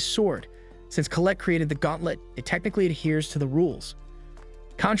without his sword. Since Colette created the gauntlet, it technically adheres to the rules.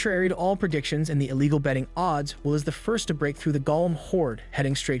 Contrary to all predictions and the illegal betting odds, Will is the first to break through the golem horde,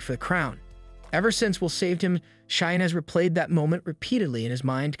 heading straight for the crown. Ever since Will saved him, Cheyenne has replayed that moment repeatedly in his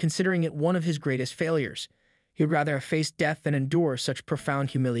mind, considering it one of his greatest failures. He would rather have faced death than endure such profound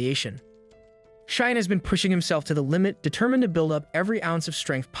humiliation. Cheyenne has been pushing himself to the limit, determined to build up every ounce of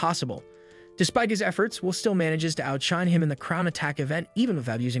strength possible. Despite his efforts, Will still manages to outshine him in the Crown Attack event, even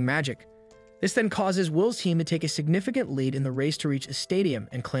without using magic. This then causes Will's team to take a significant lead in the race to reach the stadium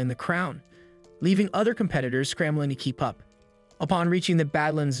and claim the crown, leaving other competitors scrambling to keep up. Upon reaching the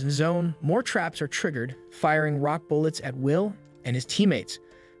Badlands zone, more traps are triggered, firing rock bullets at Will and his teammates.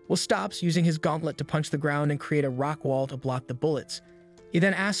 Will stops, using his gauntlet to punch the ground and create a rock wall to block the bullets. He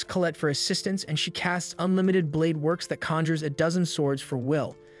then asks Colette for assistance, and she casts unlimited blade works that conjures a dozen swords for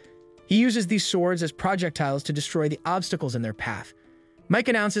Will. He uses these swords as projectiles to destroy the obstacles in their path. Mike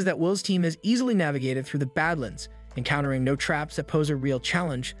announces that Will's team has easily navigated through the Badlands, encountering no traps that pose a real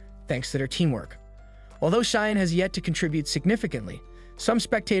challenge thanks to their teamwork. Although Cheyenne has yet to contribute significantly, some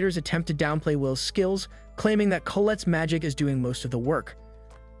spectators attempt to downplay Will's skills, claiming that Colette's magic is doing most of the work.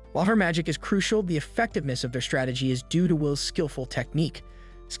 While her magic is crucial, the effectiveness of their strategy is due to Will's skillful technique.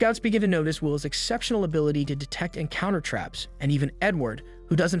 Scouts begin to notice Will's exceptional ability to detect and counter traps, and even Edward,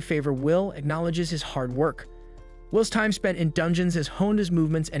 who doesn't favor Will, acknowledges his hard work. Will's time spent in dungeons has honed his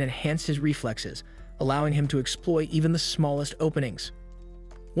movements and enhanced his reflexes, allowing him to exploit even the smallest openings.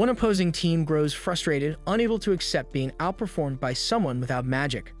 One opposing team grows frustrated, unable to accept being outperformed by someone without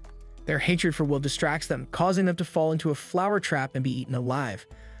magic. Their hatred for Will distracts them, causing them to fall into a flower trap and be eaten alive.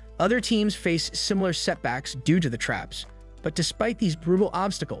 Other teams face similar setbacks due to the traps, but despite these brutal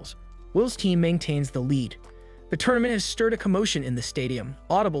obstacles, Will's team maintains the lead. The tournament has stirred a commotion in the stadium,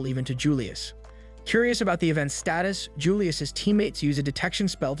 audible even to Julius. Curious about the event's status, Julius's teammates use a detection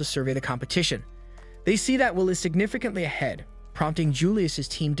spell to survey the competition. They see that Will is significantly ahead, prompting Julius's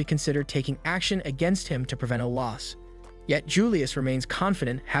team to consider taking action against him to prevent a loss. Yet Julius remains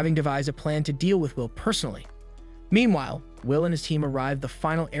confident, having devised a plan to deal with Will personally. Meanwhile, Will and his team arrive the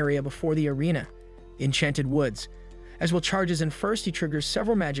final area before the arena, the Enchanted Woods. As Will charges in first, he triggers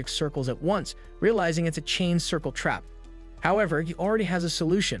several magic circles at once, realizing it's a chain circle trap. However, he already has a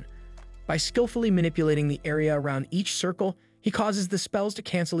solution. By skillfully manipulating the area around each circle, he causes the spells to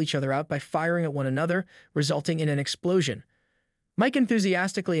cancel each other out by firing at one another, resulting in an explosion. Mike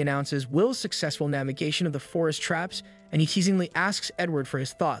enthusiastically announces Will's successful navigation of the forest traps, and he teasingly asks Edward for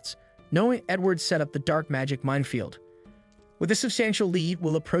his thoughts, knowing Edward set up the dark magic minefield. With a substantial lead,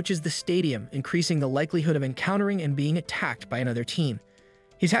 Will approaches the stadium, increasing the likelihood of encountering and being attacked by another team.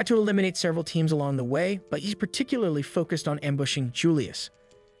 He's had to eliminate several teams along the way, but he's particularly focused on ambushing Julius.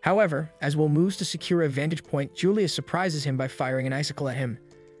 However, as Will moves to secure a vantage point, Julius surprises him by firing an icicle at him.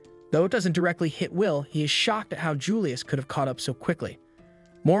 Though it doesn't directly hit Will, he is shocked at how Julius could have caught up so quickly.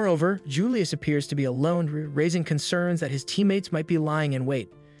 Moreover, Julius appears to be alone, raising concerns that his teammates might be lying in wait.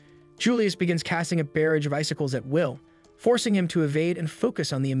 Julius begins casting a barrage of icicles at Will, forcing him to evade and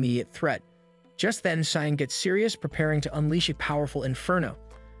focus on the immediate threat. Just then, Cheyenne gets serious, preparing to unleash a powerful inferno.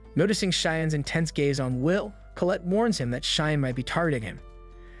 Noticing Cheyenne's intense gaze on Will, Colette warns him that Cheyenne might be targeting him.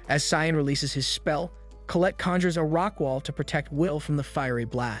 As Cheyenne releases his spell, Colette conjures a rock wall to protect Will from the fiery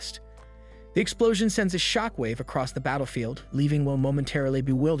blast. The explosion sends a shockwave across the battlefield, leaving Will momentarily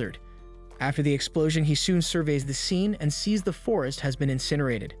bewildered. After the explosion, he soon surveys the scene and sees the forest has been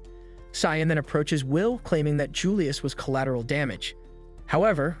incinerated. Cheyenne then approaches Will, claiming that Julius was collateral damage.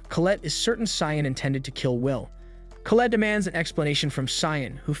 However, Colette is certain Cheyenne intended to kill Will. Colette demands an explanation from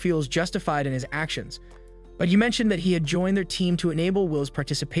Cheyenne, who feels justified in his actions, but he mentioned that he had joined their team to enable Will's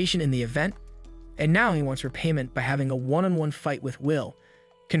participation in the event. and now he wants repayment by having a one-on-one fight with Will.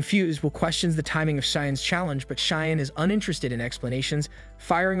 Confused, Will questions the timing of Cheyenne's challenge, but Cheyenne is uninterested in explanations,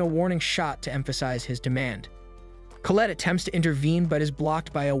 firing a warning shot to emphasize his demand. Colette attempts to intervene but is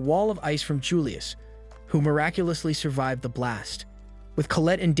blocked by a wall of ice from Julius, who miraculously survived the blast. With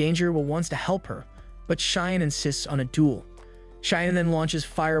Colette in danger, Will wants to help her, but Cheyenne insists on a duel. Cheyenne then launches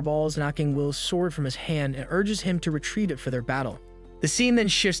fireballs, knocking Will's sword from his hand and urges him to retreat it for their battle. The scene then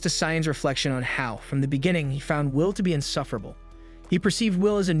shifts to Cheyenne's reflection on how, from the beginning, he found Will to be insufferable. He perceived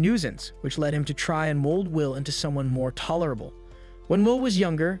Will as a nuisance, which led him to try and mold Will into someone more tolerable. When Will was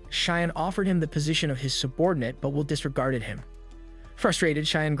younger, Cheyenne offered him the position of his subordinate, but Will disregarded him. Frustrated,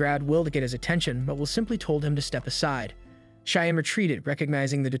 Cheyenne grabbed Will to get his attention, but Will simply told him to step aside. Cheyenne retreated,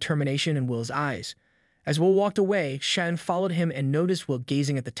 recognizing the determination in Will's eyes. As Will walked away, Cheyenne followed him and noticed Will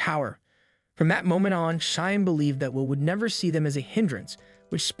gazing at the tower. From that moment on, Cheyenne believed that Will would never see them as a hindrance,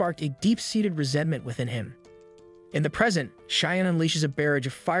 which sparked a deep-seated resentment within him. In the present, Cheyenne unleashes a barrage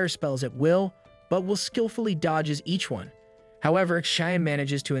of fire spells at Will, but Will skillfully dodges each one. However, Cheyenne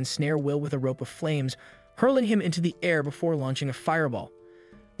manages to ensnare Will with a rope of flames, hurling him into the air before launching a fireball.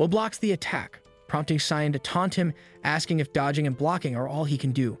 Will blocks the attack, prompting Cheyenne to taunt him, asking if dodging and blocking are all he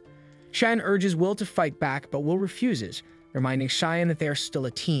can do. Cheyenne urges Will to fight back, but Will refuses, reminding Cheyenne that they are still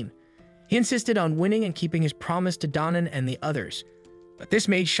a team. He insisted on winning and keeping his promise to Donnan and the others. But this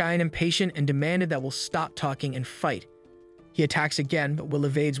made Cheyenne impatient and demanded that Will stop talking and fight. He attacks again, but Will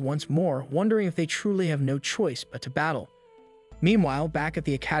evades once more, wondering if they truly have no choice but to battle. Meanwhile, back at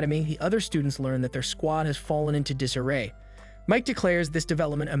the academy, the other students learn that their squad has fallen into disarray. Mike declares this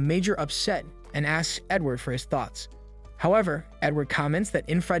development a major upset and asks Edward for his thoughts. However, Edward comments that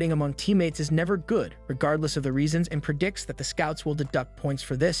infighting among teammates is never good, regardless of the reasons, and predicts that the scouts will deduct points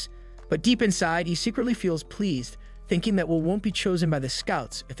for this. But deep inside, he secretly feels pleased, thinking that Will won't be chosen by the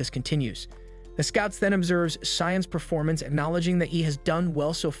scouts if this continues. The scouts then observes Cheyenne's performance, acknowledging that he has done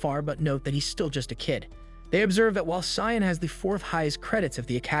well so far, but note that he's still just a kid. They observe that while Cheyenne has the 4th highest credits of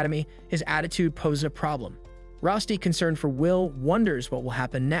the academy, his attitude poses a problem. Rusty, concerned for Will, wonders what will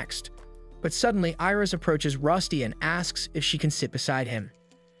happen next. But suddenly, Iris approaches Rusty and asks if she can sit beside him.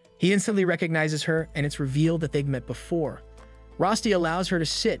 He instantly recognizes her, and it's revealed that they've met before. Rusty allows her to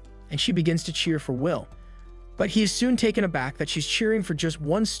sit, and she begins to cheer for Will. But he is soon taken aback that she's cheering for just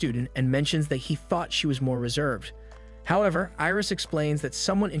one student and mentions that he thought she was more reserved. However, Iris explains that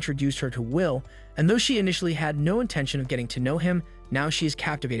someone introduced her to Will, and though she initially had no intention of getting to know him, now she is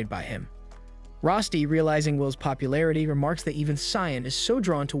captivated by him. Rusty, realizing Will's popularity, remarks that even Cheyenne is so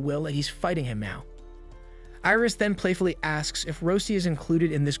drawn to Will that he's fighting him now. Iris then playfully asks if Rosti is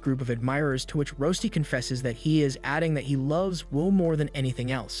included in this group of admirers, to which Rosti confesses that he is, adding that he loves Will more than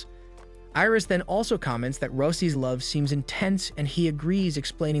anything else. Iris then also comments that Rosti's love seems intense, and he agrees,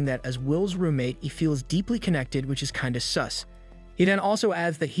 explaining that as Will's roommate, he feels deeply connected, which is kinda sus. He then also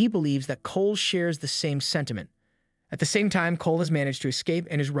adds that he believes that Cole shares the same sentiment. At the same time, Cole has managed to escape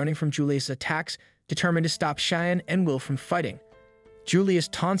and is running from Julius' attacks, determined to stop Cheyenne and Will from fighting. Julius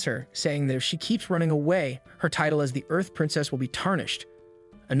taunts her, saying that if she keeps running away, her title as the Earth Princess will be tarnished.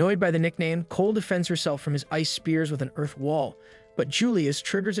 Annoyed by the nickname, Cole defends herself from his ice spears with an earth wall, but Julius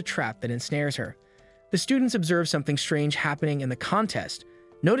triggers a trap that ensnares her. The students observe something strange happening in the contest.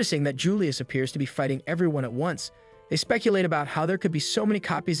 Noticing that Julius appears to be fighting everyone at once, they speculate about how there could be so many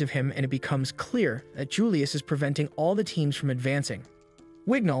copies of him, and it becomes clear that Julius is preventing all the teams from advancing.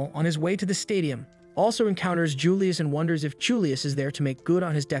 Wignall, on his way to the stadium, also encounters Julius and wonders if Julius is there to make good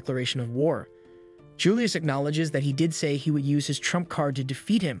on his declaration of war. Julius acknowledges that he did say he would use his trump card to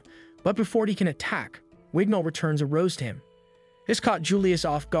defeat him, but before he can attack, Wignall returns a rose to him. This caught Julius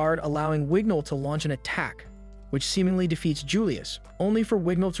off guard, allowing Wignall to launch an attack, which seemingly defeats Julius, only for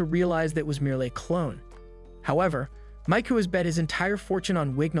Wignall to realize that it was merely a clone. However, Mike, who has bet his entire fortune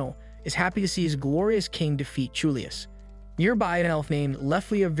on Wignall, is happy to see his glorious king defeat Julius. Nearby, an elf named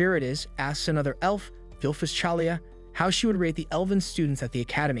Leflia Virides asks another elf, Vilfus Chalia, how she would rate the elven students at the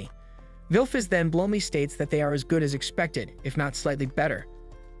academy. Vilfus then bluntly states that they are as good as expected, if not slightly better,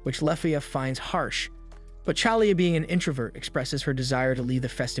 which Leflia finds harsh. But Chalia, being an introvert, expresses her desire to leave the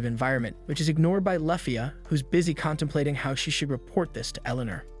festive environment, which is ignored by Leflia, who's busy contemplating how she should report this to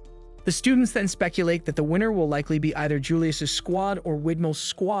Eleanor. The students then speculate that the winner will likely be either Julius's squad or Wignall's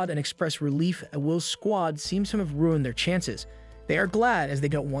squad, and express relief at Will's squad seems to have ruined their chances. They are glad, as they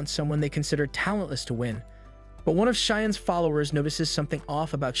don't want someone they consider talentless to win. But one of Cheyenne's followers notices something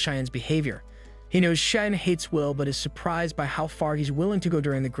off about Cheyenne's behavior. He knows Cheyenne hates Will, but is surprised by how far he's willing to go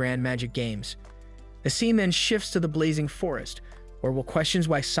during the Grand Magic Games. The scene then shifts to the Blazing Forest, where Will questions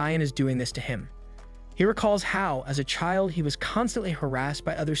why Cheyenne is doing this to him. He recalls how, as a child, he was constantly harassed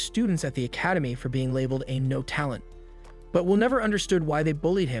by other students at the academy for being labeled a no talent, but Will never understood why they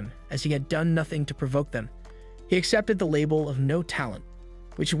bullied him, as he had done nothing to provoke them. He accepted the label of no talent,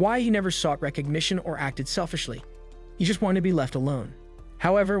 which is why he never sought recognition or acted selfishly. He just wanted to be left alone.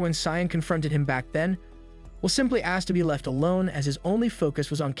 However, when Cyan confronted him back then, Will simply asked to be left alone, as his only focus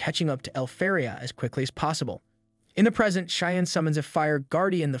was on catching up to Elfaria as quickly as possible. In the present, Cheyenne summons a fire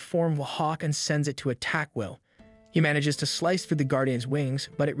guardian in the form of a hawk and sends it to attack Will. He manages to slice through the guardian's wings,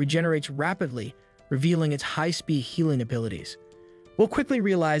 but it regenerates rapidly, revealing its high-speed healing abilities. Will quickly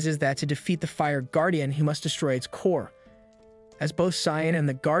realizes that to defeat the fire guardian, he must destroy its core. As both Cyan and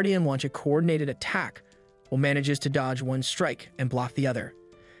the guardian launch a coordinated attack, Will manages to dodge one strike and block the other.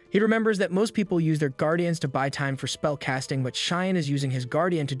 He remembers that most people use their guardians to buy time for spell casting, but Cheyenne is using his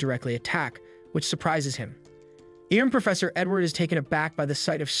guardian to directly attack, which surprises him. Even Professor Edward is taken aback by the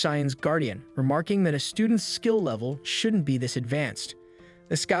sight of Cheyenne's guardian, remarking that a student's skill level shouldn't be this advanced.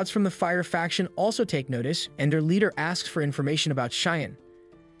 The scouts from the fire faction also take notice, and their leader asks for information about Cheyenne.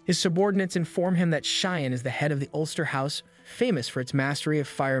 His subordinates inform him that Cheyenne is the head of the Ulster House, famous for its mastery of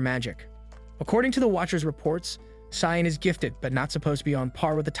fire magic. According to the Watcher's reports, Cyan is gifted, but not supposed to be on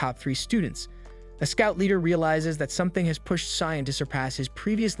par with the top 3 students. The scout leader realizes that something has pushed Cyan to surpass his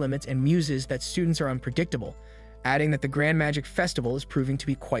previous limits and muses that students are unpredictable, adding that the Grand Magic Festival is proving to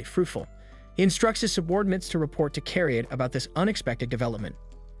be quite fruitful. He instructs his subordinates to report to Cariad about this unexpected development.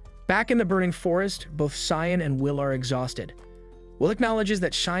 Back in the burning forest, both Cyan and Will are exhausted. Will acknowledges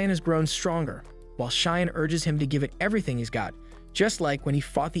that Cheyenne has grown stronger, while Cheyenne urges him to give it everything he's got, just like when he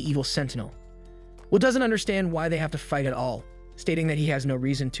fought the evil Sentinel. Will doesn't understand why they have to fight at all, stating that he has no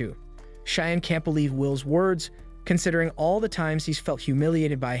reason to. Cheyenne can't believe Will's words, considering all the times he's felt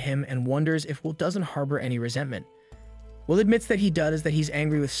humiliated by him, and wonders if Will doesn't harbor any resentment. Will admits that he does, that he's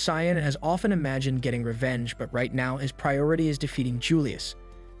angry with Cyan and has often imagined getting revenge, but right now his priority is defeating Julius.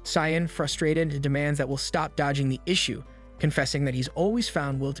 Cyan, frustrated, demands that Will stop dodging the issue, confessing that he's always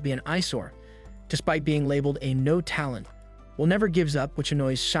found Will to be an eyesore. Despite being labeled a no talent, Will never gives up, which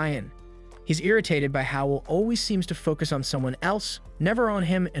annoys Cheyenne. He's irritated by how Will always seems to focus on someone else, never on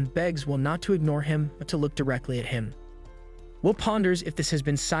him, and begs Will not to ignore him, but to look directly at him. Will ponders if this has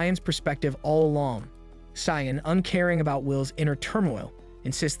been Cyan's perspective all along. Cyan, uncaring about Will's inner turmoil,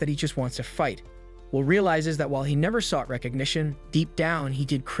 insists that he just wants to fight. Will realizes that while he never sought recognition, deep down he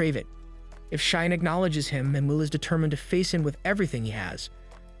did crave it. If Cheyenne acknowledges him, then Will is determined to face him with everything he has.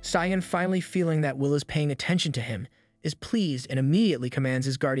 Cyan, finally feeling that Will is paying attention to him, is pleased and immediately commands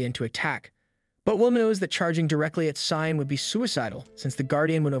his guardian to attack. But Will knows that charging directly at Cyan would be suicidal, since the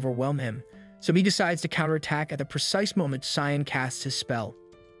guardian would overwhelm him, so he decides to counterattack at the precise moment Cyan casts his spell.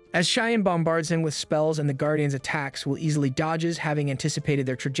 As Cheyenne bombards him with spells and the guardian's attacks, Will easily dodges, having anticipated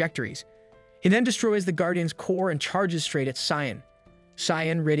their trajectories. He then destroys the guardian's core and charges straight at Cyan.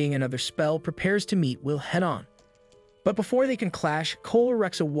 Cyan, readying another spell, prepares to meet Will head-on. But before they can clash, Cole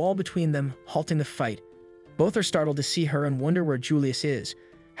erects a wall between them, halting the fight. Both are startled to see her and wonder where Julius is.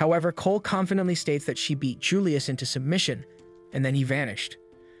 However, Cole confidently states that she beat Julius into submission, and then he vanished.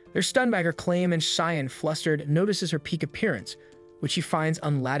 They're stunned by her claim, and Cyan, flustered, notices her peak appearance, which he finds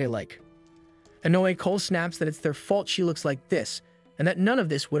unladylike. Annoyed, Cole snaps that it's their fault she looks like this, and that none of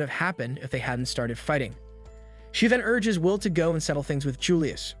this would have happened if they hadn't started fighting. She then urges Will to go and settle things with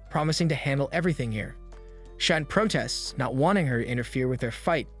Julius, promising to handle everything here. Cheyenne protests, not wanting her to interfere with their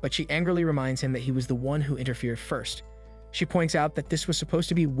fight, but she angrily reminds him that he was the one who interfered first. She points out that this was supposed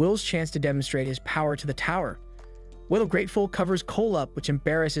to be Will's chance to demonstrate his power to the tower. Will, grateful, covers Cole up, which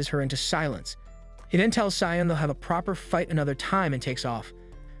embarrasses her into silence. He then tells Cyan they'll have a proper fight another time and takes off.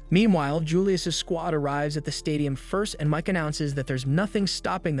 Meanwhile, Julius's squad arrives at the stadium first, and Mike announces that there's nothing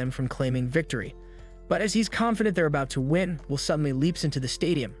stopping them from claiming victory. But as he's confident they're about to win, Will suddenly leaps into the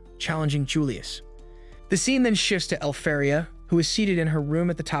stadium, challenging Julius. The scene then shifts to Elfaria, who is seated in her room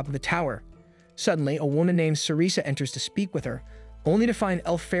at the top of the tower. Suddenly, a woman named Sarisa enters to speak with her, only to find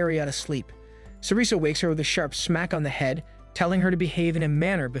Elfaria asleep. Sarisa wakes her with a sharp smack on the head, telling her to behave in a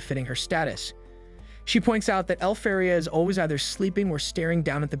manner befitting her status. She points out that Elfaria is always either sleeping or staring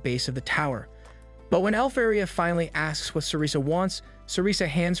down at the base of the tower. But when Elfaria finally asks what Sarisa wants, Sarisa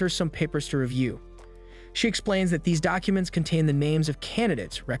hands her some papers to review. She explains that these documents contain the names of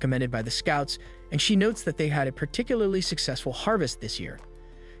candidates recommended by the scouts, and she notes that they had a particularly successful harvest this year.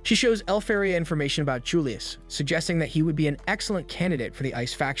 She shows Elfaria information about Julius, suggesting that he would be an excellent candidate for the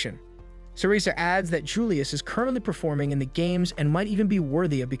Ice faction. Sarisa adds that Julius is currently performing in the games and might even be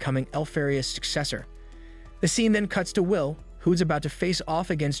worthy of becoming Elfaria's successor. The scene then cuts to Will, who is about to face off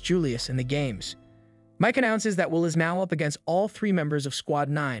against Julius in the games. Mike announces that Will is now up against all 3 members of Squad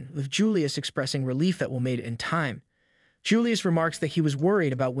 9, with Julius expressing relief that Will made it in time. Julius remarks that he was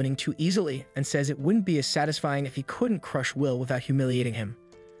worried about winning too easily and says it wouldn't be as satisfying if he couldn't crush Will without humiliating him.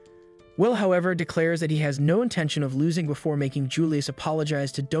 Will, however, declares that he has no intention of losing before making Julius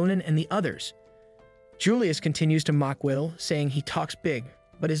apologize to Donan and the others. Julius continues to mock Will, saying he talks big,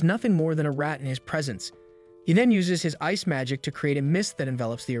 but is nothing more than a rat in his presence. He then uses his ice magic to create a mist that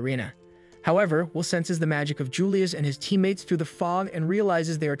envelops the arena. However, Will senses the magic of Julius and his teammates through the fog and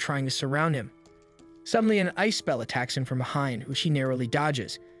realizes they are trying to surround him. Suddenly, an ice spell attacks him from behind, which he narrowly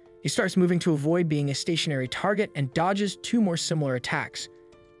dodges. He starts moving to avoid being a stationary target and dodges 2 more similar attacks.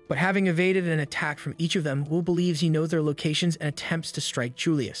 But having evaded an attack from each of them, Will believes he knows their locations and attempts to strike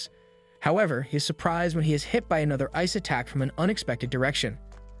Julius. However, he is surprised when he is hit by another ice attack from an unexpected direction.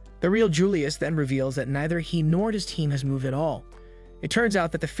 The real Julius then reveals that neither he nor his team has moved at all. It turns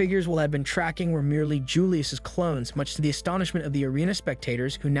out that the figures Will had been tracking were merely Julius's clones, much to the astonishment of the arena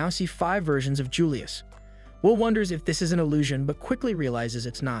spectators who now see 5 versions of Julius. Will wonders if this is an illusion, but quickly realizes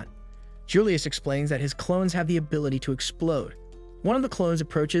it's not. Julius explains that his clones have the ability to explode. One of the clones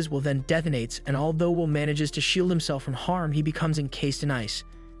approaches, Will then detonates, and although Will manages to shield himself from harm, he becomes encased in ice.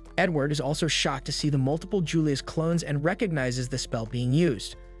 Edward is also shocked to see the multiple Julius clones and recognizes the spell being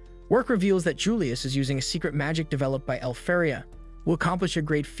used. Work reveals that Julius is using a secret magic developed by Elferia, will accomplish a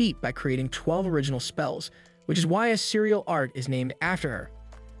great feat by creating 12 original spells, which is why a serial art is named after her.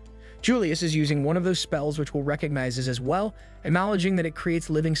 Julius is using one of those spells which Will recognizes as well, acknowledging that it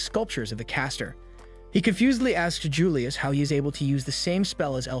creates living sculptures of the caster. He confusedly asks Julius how he is able to use the same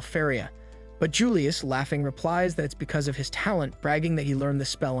spell as Elferia, but Julius, laughing, replies that it's because of his talent, bragging that he learned the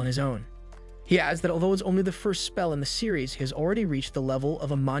spell on his own. He adds that although it's only the first spell in the series, he has already reached the level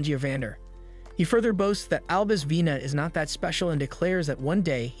of a Mangiavander. He further boasts that Albus Vina is not that special and declares that one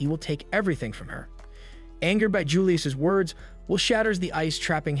day he will take everything from her. Angered by Julius's words, Will shatters the ice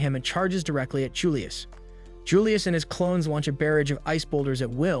trapping him and charges directly at Julius. Julius and his clones launch a barrage of ice boulders at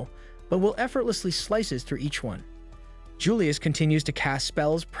Will, but Will effortlessly slices through each one. Julius continues to cast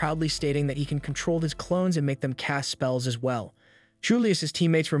spells, proudly stating that he can control his clones and make them cast spells as well. Julius's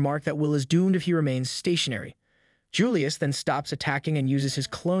teammates remark that Will is doomed if he remains stationary. Julius then stops attacking and uses his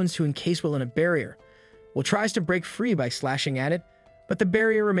clones to encase Will in a barrier. Will tries to break free by slashing at it, but the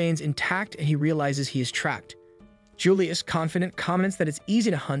barrier remains intact and he realizes he is trapped. Julius, confident, comments that it's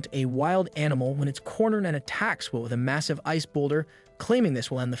easy to hunt a wild animal when it's cornered and attacks Will with a massive ice boulder, claiming this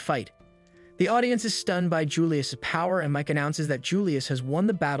will end the fight. The audience is stunned by Julius's power, and Mike announces that Julius has won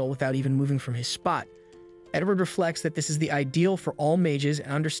the battle without even moving from his spot. Edward reflects that this is the ideal for all mages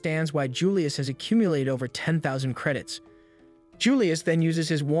and understands why Julius has accumulated over 10,000 credits. Julius then uses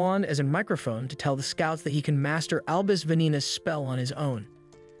his wand as a microphone to tell the scouts that he can master Albus Vanina's spell on his own.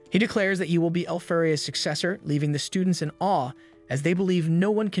 He declares that he will be Elferia's successor, leaving the students in awe as they believe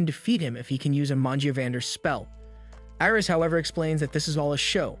no one can defeat him if he can use a Mangiavander's spell. Iris, however, explains that this is all a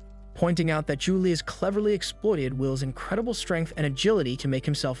show, pointing out that Julius cleverly exploited Will's incredible strength and agility to make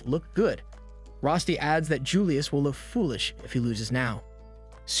himself look good. Rosti adds that Julius will look foolish if he loses now.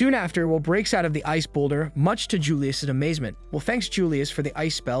 Soon after, Will breaks out of the ice boulder, much to Julius's amazement. Will thanks Julius for the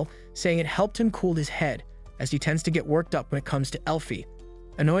ice spell, saying it helped him cool his head, as he tends to get worked up when it comes to Elfie.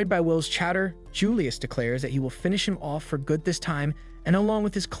 Annoyed by Will's chatter, Julius declares that he will finish him off for good this time, and along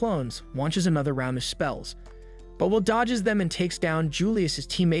with his clones, launches another round of spells. But Will dodges them and takes down Julius's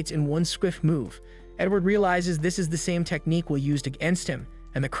teammates in one swift move. Edward realizes this is the same technique Will used against him,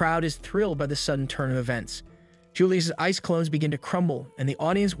 and the crowd is thrilled by the sudden turn of events. Julius's ice clones begin to crumble, and the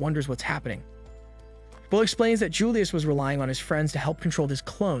audience wonders what's happening. Will explains that Julius was relying on his friends to help control his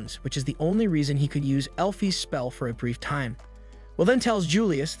clones, which is the only reason he could use Elfie's spell for a brief time. Will then tells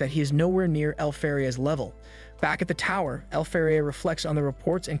Julius that he is nowhere near Elferia's level. Back at the tower, Elferia reflects on the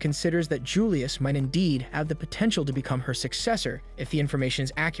reports and considers that Julius might indeed have the potential to become her successor if the information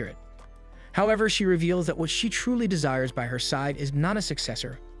is accurate. However, she reveals that what she truly desires by her side is not a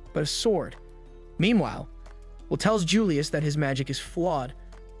successor, but a sword. Meanwhile, Will tells Julius that his magic is flawed,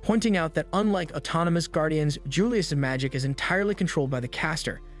 pointing out that unlike autonomous guardians, Julius's magic is entirely controlled by the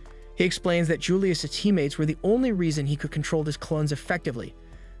caster. He explains that Julius's teammates were the only reason he could control his clones effectively.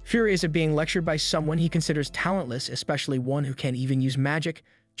 Furious at being lectured by someone he considers talentless, especially one who can't even use magic,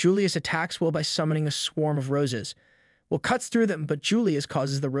 Julius attacks Will by summoning a swarm of roses. Will cuts through them, but Julius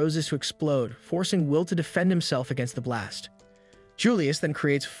causes the roses to explode, forcing Will to defend himself against the blast. Julius then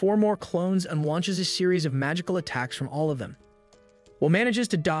creates 4 more clones and launches a series of magical attacks from all of them. Will manages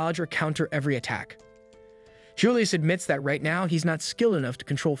to dodge or counter every attack. Julius admits that right now he's not skilled enough to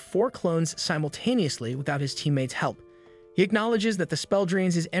control 4 clones simultaneously without his teammates' help. He acknowledges that the spell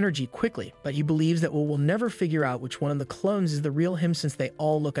drains his energy quickly, but he believes that Will never figure out which one of the clones is the real him since they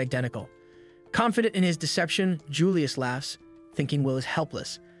all look identical. Confident in his deception, Julius laughs, thinking Will is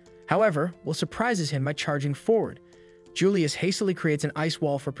helpless. However, Will surprises him by charging forward. Julius hastily creates an ice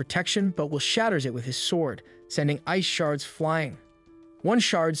wall for protection, but Will shatters it with his sword, sending ice shards flying. One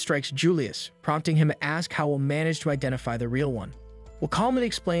shard strikes Julius, prompting him to ask how Will managed to identify the real one. Will calmly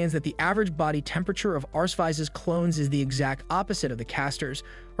explains that the average body temperature of Arsvice's clones is the exact opposite of the caster's,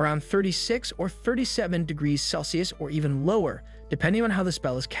 around 36 or 37 degrees Celsius or even lower, depending on how the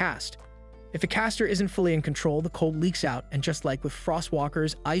spell is cast. If a caster isn't fully in control, the cold leaks out, and just like with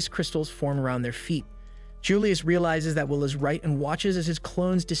Frostwalkers, ice crystals form around their feet. Julius realizes that Will is right and watches as his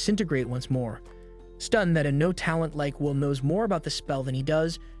clones disintegrate once more. Stunned that a no-talent like Will knows more about the spell than he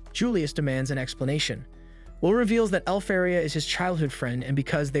does, Julius demands an explanation. Will reveals that Elfaria is his childhood friend, and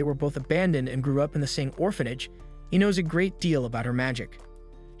because they were both abandoned and grew up in the same orphanage, he knows a great deal about her magic.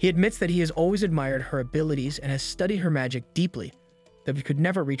 He admits that he has always admired her abilities and has studied her magic deeply, though he could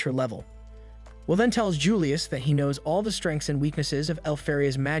never reach her level. Will then tells Julius that he knows all the strengths and weaknesses of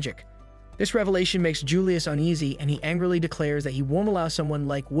Elfaria's magic. This revelation makes Julius uneasy, and he angrily declares that he won't allow someone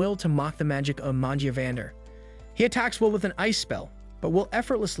like Will to mock the magic of Mangiavander. He attacks Will with an ice spell, but Will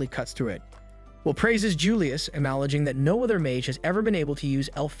effortlessly cuts through it. Will praises Julius, acknowledging that no other mage has ever been able to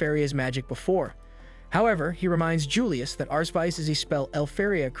use Elfaria's magic before. However, he reminds Julius that Arsvice is a spell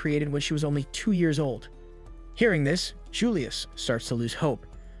Elfaria created when she was only 2 years old. Hearing this, Julius starts to lose hope.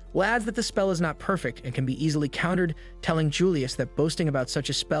 Will adds that the spell is not perfect and can be easily countered, telling Julius that boasting about such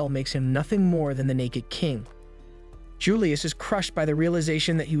a spell makes him nothing more than the Naked King. Julius is crushed by the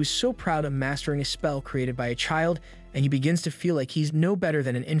realization that he was so proud of mastering a spell created by a child, and he begins to feel like he's no better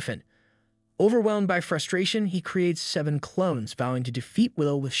than an infant. Overwhelmed by frustration, he creates 7 clones, vowing to defeat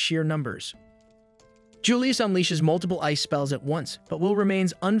Will with sheer numbers. Julius unleashes multiple ice spells at once, but Will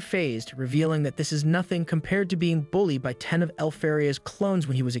remains unfazed, revealing that this is nothing compared to being bullied by 10 of Elfaria's clones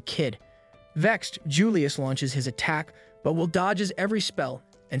when he was a kid. Vexed, Julius launches his attack, but Will dodges every spell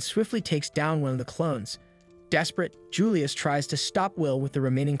and swiftly takes down one of the clones. Desperate, Julius tries to stop Will with the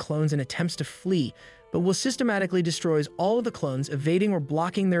remaining clones and attempts to flee, but Will systematically destroys all of the clones, evading or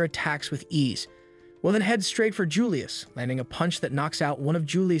blocking their attacks with ease. Will then heads straight for Julius, landing a punch that knocks out one of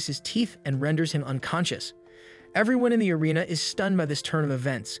Julius's teeth and renders him unconscious. Everyone in the arena is stunned by this turn of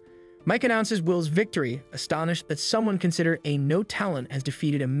events. Mike announces Will's victory, astonished that someone considered a no-talent has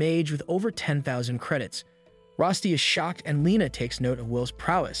defeated a mage with over 10,000 credits. Rosti is shocked, and Lena takes note of Will's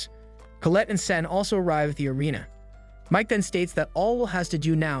prowess. Colette and Sen also arrive at the arena. Mike then states that all Will has to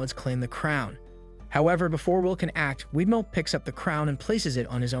do now is claim the crown. However, before Will can act, Wigmel picks up the crown and places it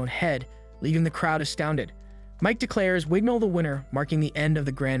on his own head, leaving the crowd astounded. Mike declares Wigmel the winner, marking the end of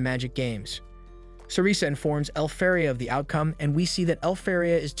the Grand Magic Games. Sarisa informs Elfaria of the outcome, and we see that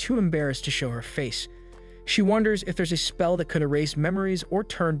Elfaria is too embarrassed to show her face. She wonders if there's a spell that could erase memories or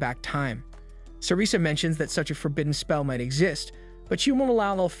turn back time. Sarisa mentions that such a forbidden spell might exist, but she won't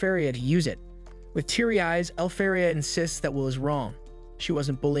allow Elfaria to use it. With teary eyes, Elfaria insists that Will is wrong. She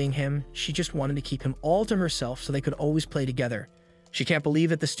wasn't bullying him, she just wanted to keep him all to herself so they could always play together. She can't believe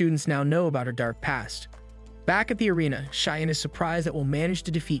that the students now know about her dark past. Back at the arena, Cheyenne is surprised that Will manage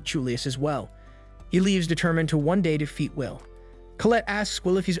to defeat Julius as well. He leaves determined to one day defeat Will. Colette asks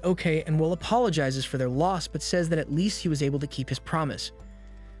Will if he's okay, and Will apologizes for their loss but says that at least he was able to keep his promise.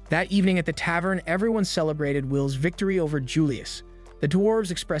 That evening at the tavern, everyone celebrated Will's victory over Julius. The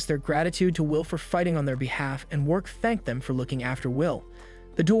dwarves expressed their gratitude to Will for fighting on their behalf, and Work thanked them for looking after Will.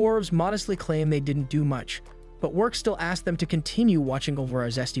 The dwarves modestly claim they didn't do much, but Work still asked them to continue watching over our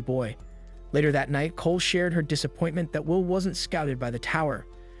zesty boy. Later that night, Cole shared her disappointment that Will wasn't scouted by the tower.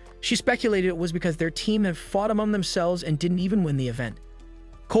 She speculated it was because their team had fought among themselves and didn't even win the event.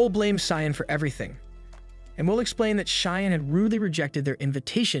 Cole blames Cheyenne for everything, and Will explain that Cheyenne had rudely rejected their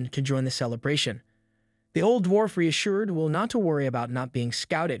invitation to join the celebration. The old dwarf reassured Will not to worry about not being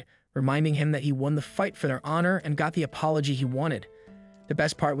scouted, reminding him that he won the fight for their honor and got the apology he wanted. The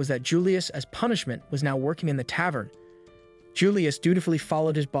best part was that Julius, as punishment, was now working in the tavern. Julius dutifully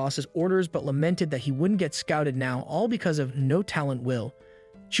followed his boss's orders but lamented that he wouldn't get scouted now, all because of no-talent Will.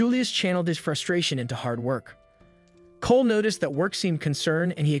 Julius channeled his frustration into hard work. Cole noticed that Work seemed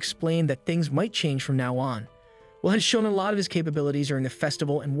concerned, and he explained that things might change from now on. Will had shown a lot of his capabilities during the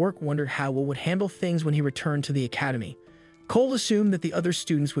festival, and Work wondered how Will would handle things when he returned to the academy. Cole assumed that the other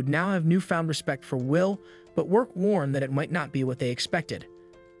students would now have newfound respect for Will, but Work warned that it might not be what they expected.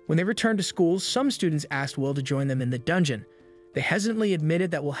 When they returned to school, some students asked Will to join them in the dungeon. They hesitantly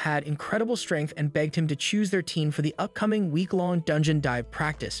admitted that Will had incredible strength and begged him to choose their team for the upcoming week-long dungeon dive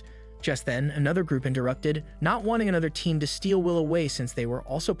practice, Just then, another group interrupted, not wanting another team to steal Will away since they were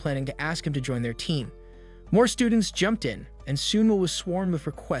also planning to ask him to join their team. More students jumped in, and soon Will was swarmed with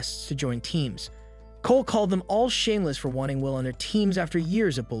requests to join teams. Cole called them all shameless for wanting Will on their teams after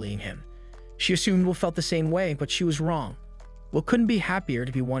years of bullying him. She assumed Will felt the same way, but she was wrong. Will couldn't be happier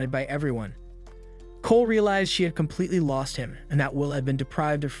to be wanted by everyone. Cole realized she had completely lost him, and that Will had been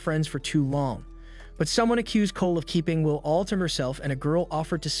deprived of friends for too long. But someone accused Cole of keeping Will all to herself, and a girl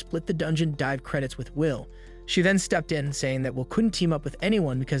offered to split the dungeon dive credits with Will. She then stepped in, saying that Will couldn't team up with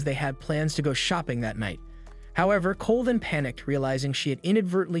anyone because they had plans to go shopping that night. However, Cole then panicked, realizing she had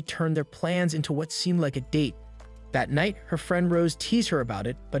inadvertently turned their plans into what seemed like a date. That night, her friend Rose teased her about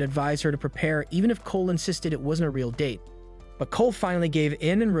it, but advised her to prepare even if Cole insisted it wasn't a real date. But Cole finally gave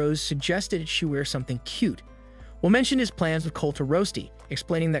in, and Rose suggested she wear something cute. Will mentioned his plans with Cole to Roasty,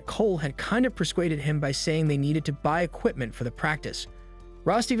 explaining that Cole had kind of persuaded him by saying they needed to buy equipment for the practice.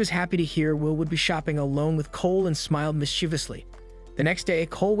 Roasty was happy to hear Will would be shopping alone with Cole and smiled mischievously. The next day,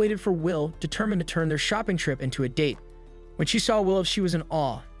 Cole waited for Will, determined to turn their shopping trip into a date. When she saw Will, she was in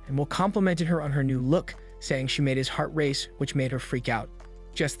awe, and Will complimented her on her new look, saying she made his heart race, which made her freak out.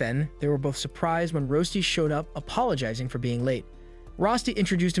 Just then, they were both surprised when Roasty showed up, apologizing for being late. Roasty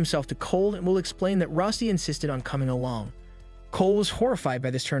introduced himself to Cole, and Will explained that Roasty insisted on coming along. Cole was horrified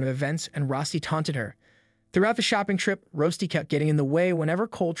by this turn of events, and Roasty taunted her. Throughout the shopping trip, Roasty kept getting in the way whenever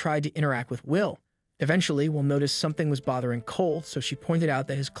Cole tried to interact with Will. Eventually, Will noticed something was bothering Cole, so she pointed out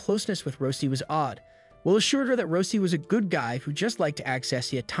that his closeness with Roasty was odd. Will assured her that Roasty was a good guy who just liked to act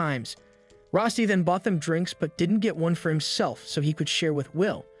sassy at times. Roasty then bought them drinks but didn't get one for himself so he could share with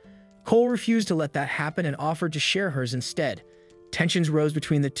Will. Cole refused to let that happen and offered to share hers instead. Tensions rose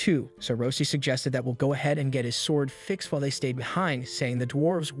between the two, so Roasty suggested that Will go ahead and get his sword fixed while they stayed behind, saying the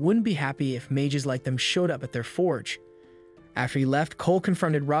dwarves wouldn't be happy if mages like them showed up at their forge. After he left, Cole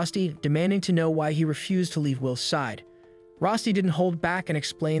confronted Roasty, demanding to know why he refused to leave Will's side. Roasty didn't hold back and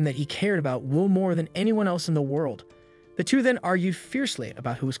explained that he cared about Will more than anyone else in the world. The two then argued fiercely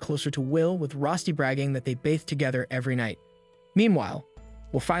about who was closer to Will, with Roasty bragging that they bathed together every night. Meanwhile,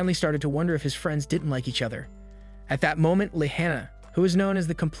 Will finally started to wonder if his friends didn't like each other. At that moment, Lehana, who is known as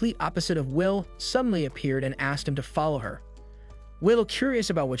the complete opposite of Will, suddenly appeared and asked him to follow her. Will, curious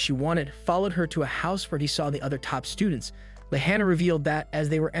about what she wanted, followed her to a house where he saw the other top students. Lehana revealed that, as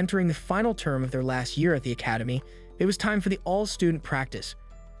they were entering the final term of their last year at the academy, it was time for the all-student practice.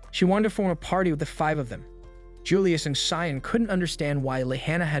 She wanted to form a party with the 5 of them. Julius and Cyan couldn't understand why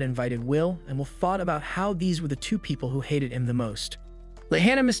Lehana had invited Will, and Will thought about how these were the 2 people who hated him the most.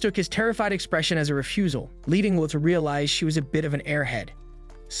 Lehana mistook his terrified expression as a refusal, leading Will to realize she was a bit of an airhead.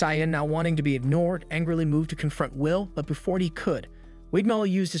 Cyan, now wanting to be ignored, angrily moved to confront Will, but before he could, Wigmel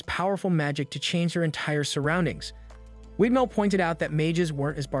used his powerful magic to change their entire surroundings. Wigmel pointed out that mages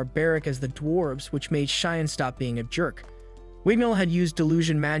weren't as barbaric as the dwarves, which made Cyan stop being a jerk. Wigmel had used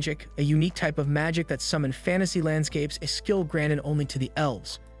delusion magic, a unique type of magic that summoned fantasy landscapes, a skill granted only to the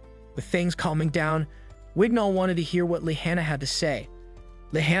elves. With things calming down, Wigmel wanted to hear what Lehana had to say.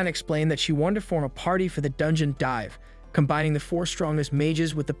 Lehana explained that she wanted to form a party for the dungeon dive, combining the 4 strongest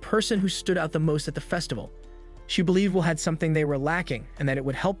mages with the person who stood out the most at the festival. She believed Will had something they were lacking, and that it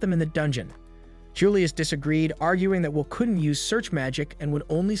would help them in the dungeon. Julius disagreed, arguing that Will couldn't use search magic and would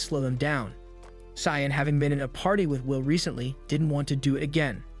only slow them down. Cyan, having been in a party with Will recently, didn't want to do it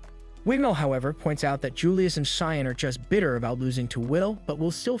again. Wigmel, however, points out that Julius and Cyan are just bitter about losing to Will, but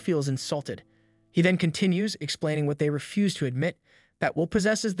Will still feels insulted. He then continues, explaining what they refuse to admit, that Will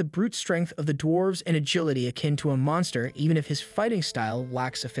possesses the brute strength of the dwarves and agility akin to a monster, even if his fighting style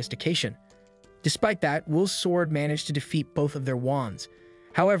lacks sophistication. Despite that, Will's sword managed to defeat both of their wands.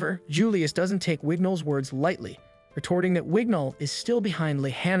 However, Julius doesn't take Wigmel's words lightly, retorting that Wigmel is still behind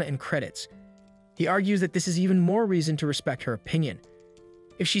Lehana in credits. He argues that this is even more reason to respect her opinion.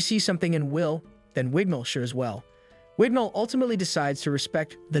 If she sees something in Will, then Wigmel should as well. Wigmel ultimately decides to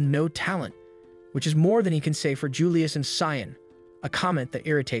respect the no talent, which is more than he can say for Julius and Cyan, a comment that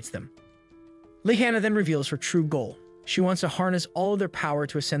irritates them. Lehana then reveals her true goal. She wants to harness all of their power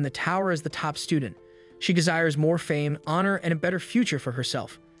to ascend the tower as the top student. She desires more fame, honor, and a better future for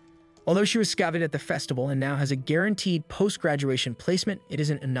herself. Although she was scouted at the festival and now has a guaranteed post-graduation placement, it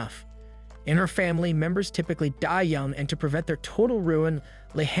isn't enough. In her family, members typically die young, and to prevent their total ruin,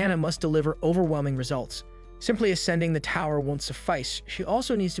 Lehana must deliver overwhelming results. Simply ascending the tower won't suffice. She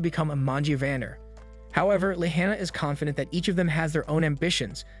also needs to become a Mangiavander. However, Lehana is confident that each of them has their own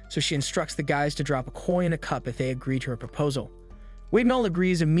ambitions, so she instructs the guys to drop a coin in a cup if they agree to her proposal. Wigmel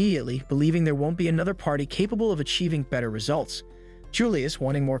agrees immediately, believing there won't be another party capable of achieving better results. Julius,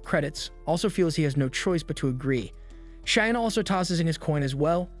 wanting more credits, also feels he has no choice but to agree. Cyan also tosses in his coin as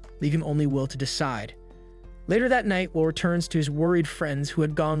well. leaving only Will to decide. Later that night, Will returns to his worried friends who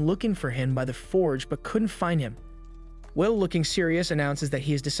had gone looking for him by the forge but couldn't find him. Will, looking serious, announces that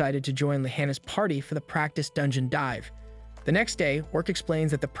he has decided to join Lehana's party for the practice dungeon dive. The next day, Orc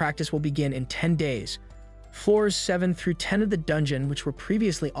explains that the practice will begin in 10 days. Floors 7 through 10 of the dungeon, which were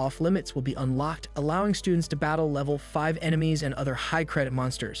previously off-limits, will be unlocked, allowing students to battle level 5 enemies and other high-credit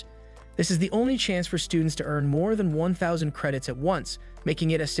monsters. This is the only chance for students to earn more than 1,000 credits at once,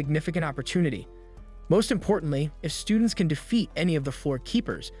 making it a significant opportunity. Most importantly, if students can defeat any of the floor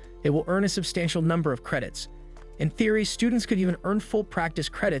keepers, they will earn a substantial number of credits. In theory, students could even earn full practice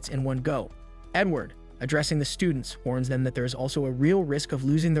credits in one go. Edward, addressing the students, warns them that there is also a real risk of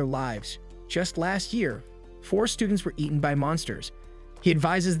losing their lives. Just last year, 4 students were eaten by monsters. He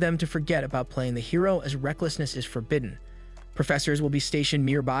advises them to forget about playing the hero as recklessness is forbidden. Professors will be stationed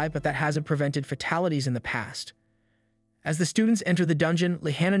nearby, but that hasn't prevented fatalities in the past. As the students enter the dungeon,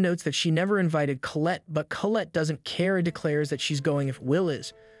 Lehana notes that she never invited Colette, but Colette doesn't care and declares that she's going if Will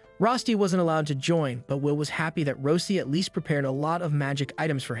is. Rosti wasn't allowed to join, but Will was happy that Rosie at least prepared a lot of magic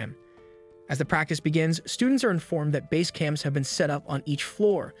items for him. As the practice begins, students are informed that base camps have been set up on each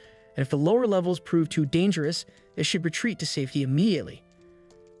floor, and if the lower levels prove too dangerous, they should retreat to safety immediately.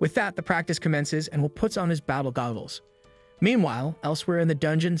 With that, the practice commences, and Will puts on his battle goggles. Meanwhile, elsewhere in the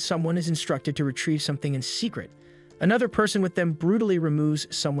dungeon, someone is instructed to retrieve something in secret. Another person with them brutally removes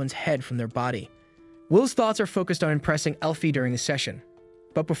someone's head from their body. Will's thoughts are focused on impressing Elfie during the session.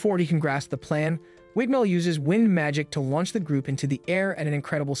 But before he can grasp the plan, Wignall uses wind magic to launch the group into the air at an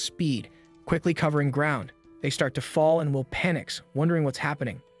incredible speed, quickly covering ground. They start to fall and Will panics, wondering what's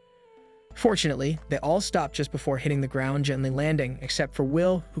happening. Fortunately, they all stop just before hitting the ground, gently landing, except for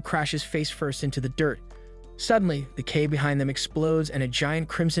Will, who crashes face first into the dirt. Suddenly, the cave behind them explodes and a giant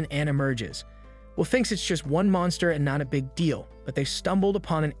crimson ant emerges. Will thinks it's just one monster and not a big deal, but they've stumbled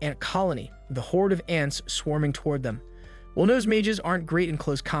upon an ant colony, with a horde of ants swarming toward them. Will knows mages aren't great in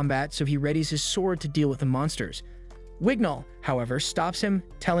close combat, so he readies his sword to deal with the monsters. Wignall, however, stops him,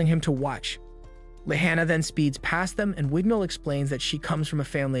 telling him to watch. Lehana then speeds past them, and Wignall explains that she comes from a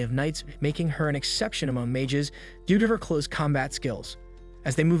family of knights, making her an exception among mages due to her close combat skills.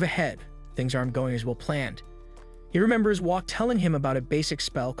 As they move ahead, things aren't going as well planned. He remembers Walk telling him about a basic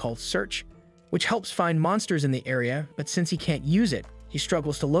spell called Search, which helps find monsters in the area, but since he can't use it, he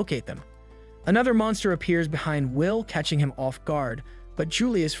struggles to locate them. Another monster appears behind Will, catching him off guard, but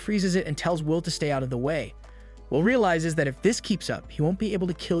Julius freezes it and tells Will to stay out of the way. Will realizes that if this keeps up, he won't be able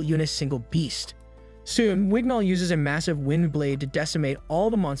to kill even a single beast. Soon, Wignall uses a massive wind blade to decimate all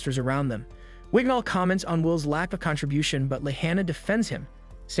the monsters around them. Wignall comments on Will's lack of contribution, but Lehana defends him,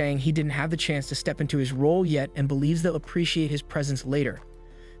 saying he didn't have the chance to step into his role yet and believes they'll appreciate his presence later.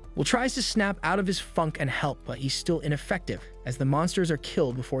 Will tries to snap out of his funk and help, but he's still ineffective, as the monsters are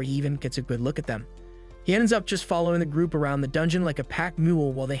killed before he even gets a good look at them. He ends up just following the group around the dungeon like a pack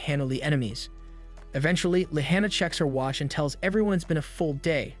mule while they handle the enemies. Eventually, Lehana checks her watch and tells everyone it's been a full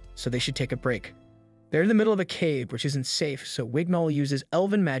day, so they should take a break. They're in the middle of a cave, which isn't safe, so Wignall uses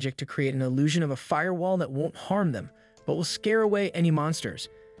elven magic to create an illusion of a firewall that won't harm them, but will scare away any monsters.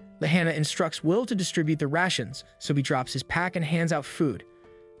 Lehana instructs Will to distribute the rations, so he drops his pack and hands out food.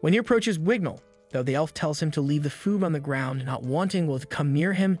 When he approaches Wignall, though, the elf tells him to leave the food on the ground, not wanting Will to come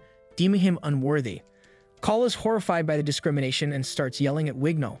near him, deeming him unworthy. Call is horrified by the discrimination and starts yelling at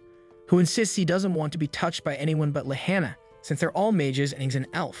Wignall, who insists he doesn't want to be touched by anyone but Lehana, since they're all mages and he's an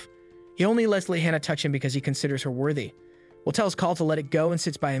elf. He only lets Lehana touch him because he considers her worthy. Will tells Call to let it go and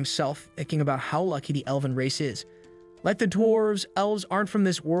sits by himself, thinking about how lucky the elven race is. Like the dwarves, elves aren't from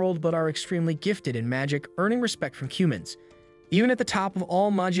this world but are extremely gifted in magic, earning respect from humans. Even at the top of all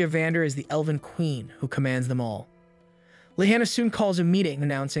Magia Vander is the Elven Queen, who commands them all. Lehana soon calls a meeting,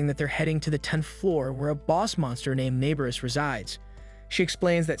 announcing that they're heading to the 10th floor, where a boss monster named Naborus resides. She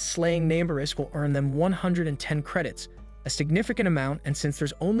explains that slaying Naborus will earn them 110 credits, a significant amount, and since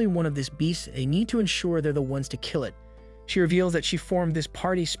there's only one of this beast, they need to ensure they're the ones to kill it. She reveals that she formed this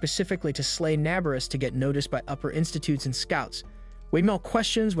party specifically to slay Naborus to get noticed by upper institutes and scouts. Wignall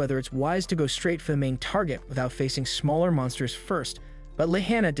questions whether it's wise to go straight for the main target without facing smaller monsters first, but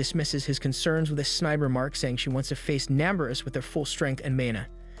Lehana dismisses his concerns with a snide remark, saying she wants to face Naborus with their full strength and mana.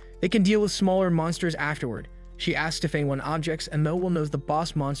 They can deal with smaller monsters afterward. She asks if anyone objects, and though Will knows the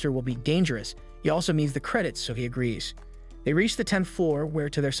boss monster will be dangerous, he also needs the credits, so he agrees. They reach the 10th floor, where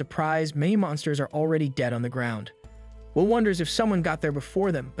to their surprise, many monsters are already dead on the ground. Will wonders if someone got there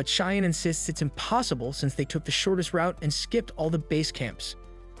before them, but Cheyenne insists it's impossible since they took the shortest route and skipped all the base camps.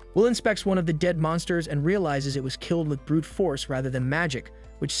 Will inspects one of the dead monsters and realizes it was killed with brute force rather than magic,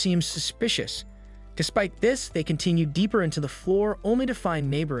 which seems suspicious. Despite this, they continue deeper into the floor only to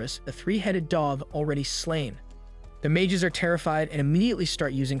find Neighborus, a three-headed dog, already slain. The mages are terrified and immediately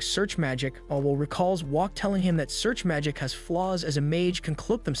start using search magic, while Will recalls Walk telling him that search magic has flaws as a mage can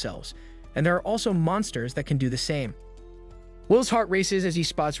cloak themselves, and there are also monsters that can do the same. Will's heart races as he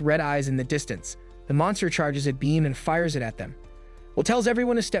spots red eyes in the distance. The monster charges a beam and fires it at them. Will tells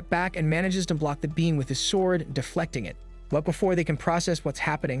everyone to step back and manages to block the beam with his sword, deflecting it. But before they can process what's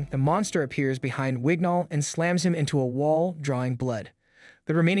happening, the monster appears behind Wignall and slams him into a wall, drawing blood.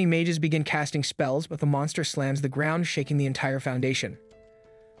 The remaining mages begin casting spells, but the monster slams the ground, shaking the entire foundation.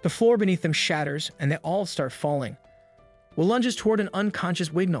 The floor beneath them shatters, and they all start falling. Will lunges toward an unconscious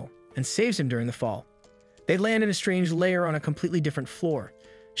Wignall and saves him during the fall. They land in a strange lair on a completely different floor.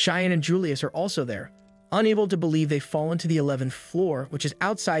 Cheyenne and Julius are also there, unable to believe they've fallen to the 11th floor, which is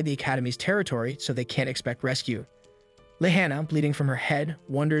outside the Academy's territory, so they can't expect rescue. Lehana, bleeding from her head,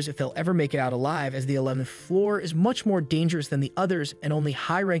 wonders if they'll ever make it out alive, as the 11th floor is much more dangerous than the others and only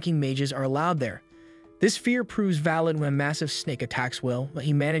high-ranking mages are allowed there. This fear proves valid when a massive snake attacks Will, but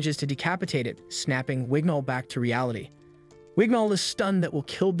he manages to decapitate it, snapping Wignall back to reality. Wignall is stunned that Will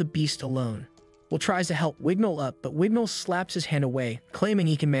killed the beast alone. Will tries to help Wignall up, but Wignall slaps his hand away, claiming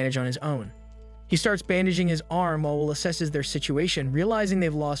he can manage on his own. He starts bandaging his arm while Will assesses their situation, realizing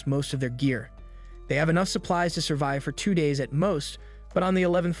they've lost most of their gear. They have enough supplies to survive for 2 days at most, but on the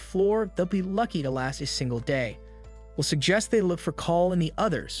 11th floor, they'll be lucky to last a single day. Will suggest they look for Call and the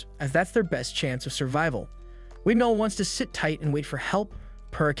others, as that's their best chance of survival. Wignall wants to sit tight and wait for help,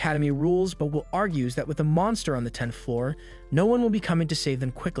 per Academy rules, but Will argues that with a monster on the 10th floor, no one will be coming to save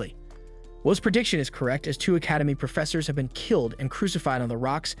them quickly. Will's prediction is correct, as 2 Academy professors have been killed and crucified on the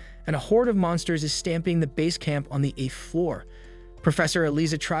rocks, and a horde of monsters is stamping the base camp on the 8th floor. Professor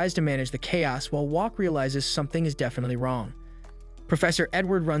Eliza tries to manage the chaos, while Walk realizes something is definitely wrong. Professor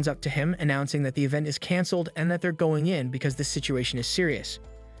Edward runs up to him, announcing that the event is cancelled and that they're going in because the situation is serious.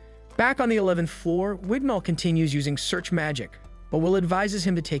 Back on the 11th floor, Wignall continues using search magic, but Will advises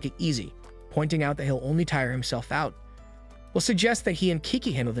him to take it easy, pointing out that he'll only tire himself out. Will suggests that he and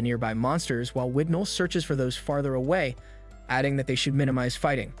Kiki handle the nearby monsters, while Wignall searches for those farther away, adding that they should minimize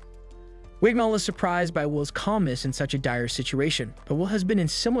fighting. Wignall is surprised by Will's calmness in such a dire situation, but Will has been in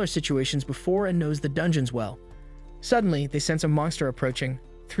similar situations before and knows the dungeons well. Suddenly, they sense a monster approaching,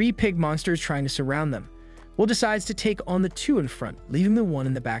 3 pig monsters trying to surround them. Will decides to take on the 2 in front, leaving the 1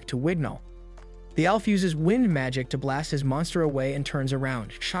 in the back to Wignall. The elf uses wind magic to blast his monster away and turns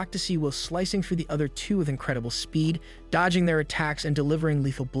around, shocked to see Will slicing through the other 2 with incredible speed, dodging their attacks and delivering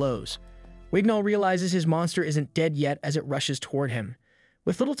lethal blows. Wignall realizes his monster isn't dead yet as it rushes toward him.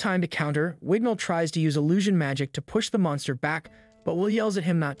 With little time to counter, Wignall tries to use illusion magic to push the monster back, but Will yells at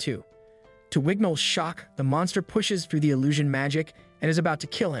him not to. To Wignall's shock, the monster pushes through the illusion magic and is about to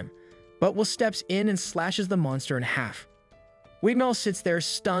kill him, but Will steps in and slashes the monster in half. Wignall sits there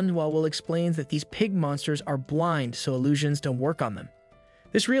stunned while Will explains that these pig monsters are blind, so illusions don't work on them.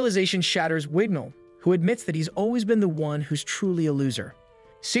 This realization shatters Wignall, who admits that he's always been the one who's truly a loser.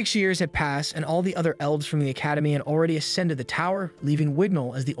 6 years had passed, and all the other elves from the Academy had already ascended the tower, leaving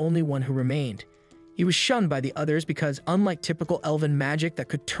Wignall as the only one who remained. He was shunned by the others because, unlike typical elven magic that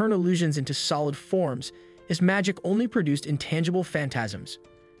could turn illusions into solid forms, his magic only produced intangible phantasms.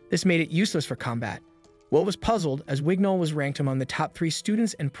 This made it useless for combat. Will was puzzled, as Wignall was ranked among the top 3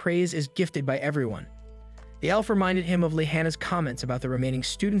 students and praise is gifted by everyone. The elf reminded him of Lehana's comments about the remaining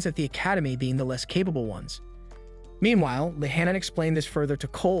students at the Academy being the less capable ones. Meanwhile, Lehana explained this further to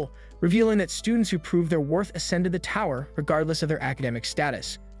Cole, revealing that students who proved their worth ascended the tower regardless of their academic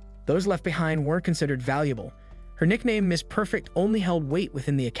status. Those left behind weren't considered valuable. Her nickname Miss Perfect only held weight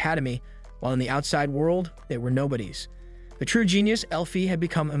within the Academy, while in the outside world, they were nobodies. The true genius, Elfie, had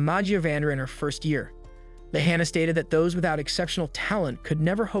become a Magiavander in her first year. Lehana stated that those without exceptional talent could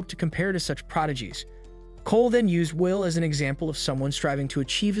never hope to compare to such prodigies. Cole then used Will as an example of someone striving to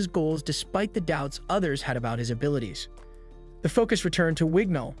achieve his goals despite the doubts others had about his abilities. The focus returned to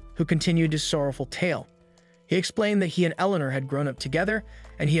Wignall, who continued his sorrowful tale. He explained that he and Eleanor had grown up together,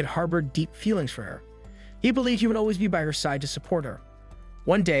 and he had harbored deep feelings for her. He believed he would always be by her side to support her.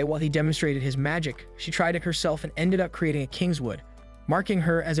 One day, while he demonstrated his magic, she tried it herself and ended up creating a Kingswood, marking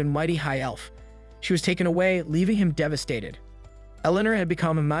her as a mighty high elf. She was taken away, leaving him devastated. Eleanor had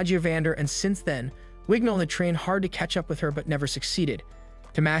become a Magiavander, and since then, Wignall had trained hard to catch up with her but never succeeded.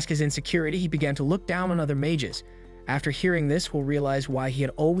 To mask his insecurity, he began to look down on other mages. After hearing this, Will realized why he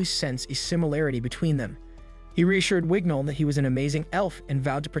had always sensed a similarity between them. He reassured Wignall that he was an amazing elf and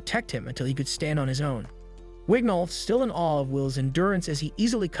vowed to protect him until he could stand on his own. Wignall, still in awe of Will's endurance as he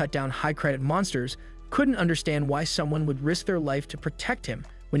easily cut down high-credit monsters, couldn't understand why someone would risk their life to protect him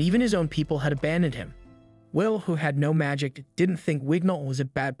when even his own people had abandoned him. Will, who had no magic, didn't think Wignall was a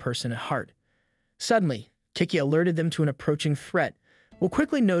bad person at heart. Suddenly, Kiki alerted them to an approaching threat. Will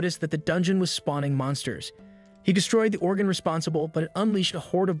quickly noticed that the dungeon was spawning monsters. He destroyed the organ responsible, but it unleashed a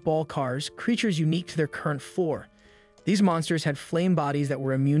horde of Balkars, creatures unique to their current floor. These monsters had flame bodies that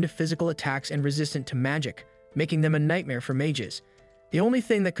were immune to physical attacks and resistant to magic, making them a nightmare for mages. The only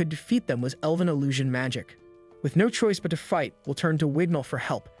thing that could defeat them was elven illusion magic. With no choice but to fight, Will turned to Wignall for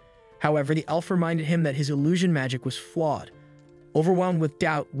help. However, the elf reminded him that his illusion magic was flawed. Overwhelmed with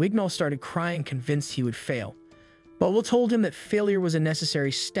doubt, Wignall started crying, convinced he would fail. But Will told him that failure was a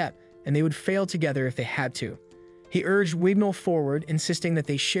necessary step, and they would fail together if they had to. He urged Wignall forward, insisting that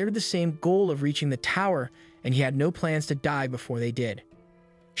they shared the same goal of reaching the tower, and he had no plans to die before they did.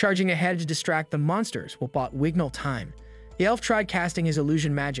 Charging ahead to distract the monsters, Will bought Wignall time. The elf tried casting his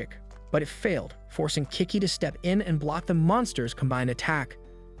illusion magic, but it failed, forcing Kiki to step in and block the monsters' combined attack.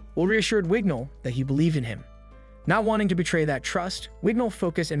 Will reassured Wignall that he believed in him. Not wanting to betray that trust, Wignall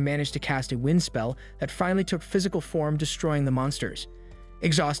focused and managed to cast a wind spell that finally took physical form, destroying the monsters.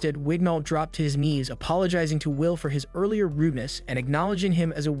 Exhausted, Wignall dropped to his knees, apologizing to Will for his earlier rudeness and acknowledging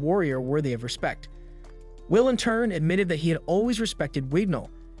him as a warrior worthy of respect. Will, in turn, admitted that he had always respected Wignall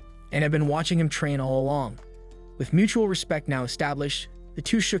and had been watching him train all along. With mutual respect now established, the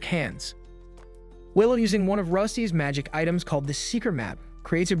two shook hands. Will, using one of Rusty's magic items called the Seeker Map,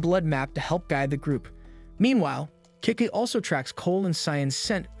 creates a blood map to help guide the group. Meanwhile, Kiki also tracks Cole and Cyan's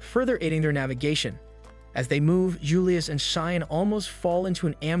scent, further aiding their navigation. As they move, Julius and Cyan almost fall into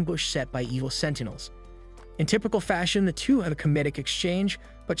an ambush set by evil sentinels. In typical fashion, the two have a comedic exchange,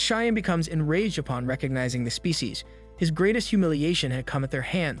 but Cyan becomes enraged upon recognizing the species. His greatest humiliation had come at their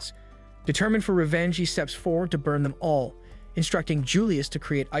hands. Determined for revenge, he steps forward to burn them all, instructing Julius to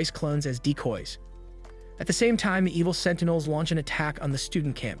create ice clones as decoys. At the same time, the evil sentinels launch an attack on the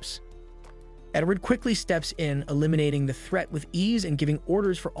student camps. Edward quickly steps in, eliminating the threat with ease and giving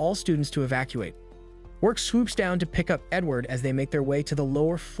orders for all students to evacuate. Work swoops down to pick up Edward as they make their way to the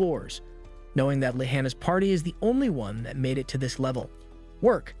lower floors, knowing that Lehana's party is the only one that made it to this level.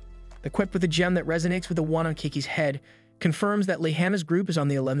 Work, equipped with a gem that resonates with the one on Kiki's head, confirms that Lehana's group is on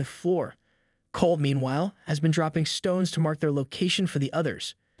the 11th floor. Cole, meanwhile, has been dropping stones to mark their location for the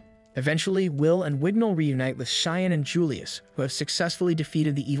others. Eventually, Will and Wignall reunite with Cyan and Julius, who have successfully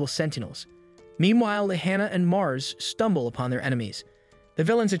defeated the evil sentinels. Meanwhile, Lehana and Mars stumble upon their enemies. The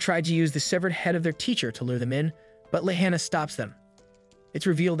villains had tried to use the severed head of their teacher to lure them in, but Lehana stops them. It's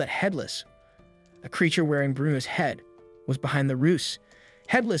revealed that Headless, a creature wearing Bruno's head, was behind the ruse.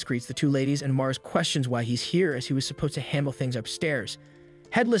 Headless greets the two ladies, and Mars questions why he's here, as he was supposed to handle things upstairs.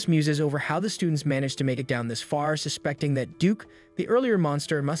 Headless muses over how the students managed to make it down this far, suspecting that Duke, the earlier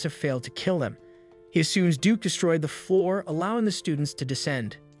monster, must have failed to kill them. He assumes Duke destroyed the floor, allowing the students to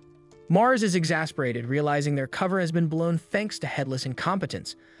descend. Mars is exasperated, realizing their cover has been blown thanks to Headless'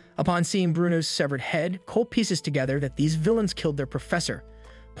 incompetence. Upon seeing Bruno's severed head, Cole pieces together that these villains killed their professor.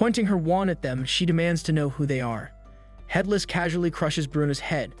 Pointing her wand at them, she demands to know who they are. Headless casually crushes Bruno's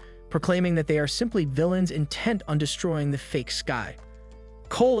head, proclaiming that they are simply villains intent on destroying the fake sky.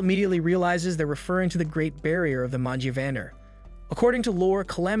 Cole immediately realizes they're referring to the Great Barrier of the Mangiavander. According to lore,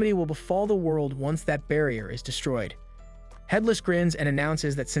 calamity will befall the world once that barrier is destroyed. Headless grins and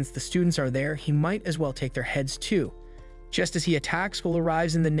announces that since the students are there, he might as well take their heads too. Just as he attacks, Cole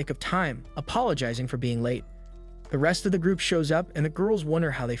arrives in the nick of time, apologizing for being late. The rest of the group shows up, and the girls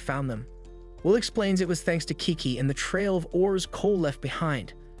wonder how they found them. Will explains it was thanks to Kiki and the trail of ores Cole left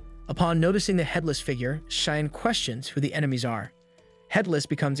behind. Upon noticing the Headless figure, Cyan questions who the enemies are. Headless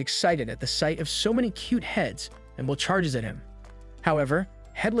becomes excited at the sight of so many cute heads, and Will charges at him. However,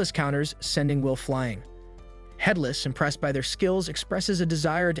 Headless counters, sending Will flying. Headless, impressed by their skills, expresses a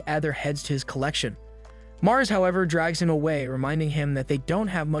desire to add their heads to his collection. Mars, however, drags him away, reminding him that they don't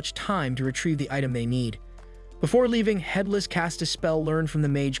have much time to retrieve the item they need. Before leaving, Headless casts a spell learned from the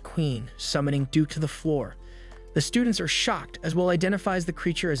Mage Queen, summoning Duke to the floor. The students are shocked, as Will identifies the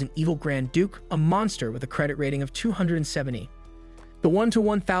creature as an evil Grand Duke, a monster with a credit rating of 270. The 1 to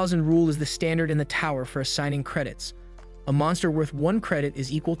 1,000 rule is the standard in the tower for assigning credits. A monster worth 1 credit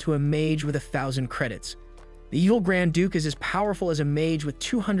is equal to a mage with 1,000 credits. The evil Grand Duke is as powerful as a mage with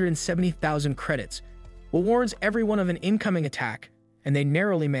 270,000 credits. Will warns everyone of an incoming attack, and they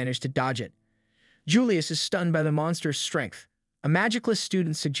narrowly manage to dodge it. Julius is stunned by the monster's strength. A magicless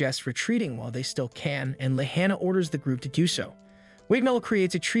student suggests retreating while they still can, and Lehana orders the group to do so. Wignall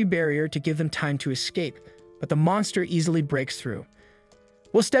creates a tree barrier to give them time to escape, but the monster easily breaks through.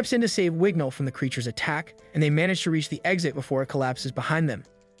 Will steps in to save Wignall from the creature's attack, and they manage to reach the exit before it collapses behind them.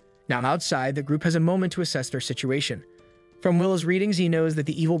 Now outside, the group has a moment to assess their situation. From Will's readings, he knows that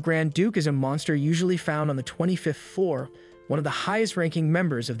the evil Grand Duke is a monster usually found on the 25th floor, one of the highest-ranking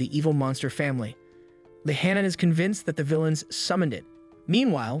members of the evil monster family. Lehanna is convinced that the villains summoned it.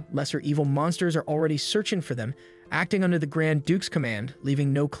 Meanwhile, lesser evil monsters are already searching for them, acting under the Grand Duke's command,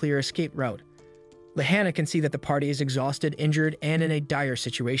 leaving no clear escape route. Lehanna can see that the party is exhausted, injured, and in a dire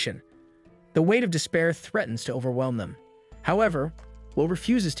situation. The weight of despair threatens to overwhelm them. However, Will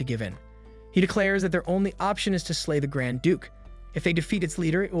refuses to give in. He declares that their only option is to slay the Grand Duke. If they defeat its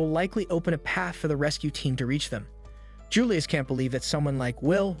leader, it will likely open a path for the rescue team to reach them. Julius can't believe that someone like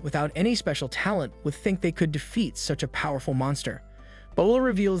Will, without any special talent, would think they could defeat such a powerful monster. But Will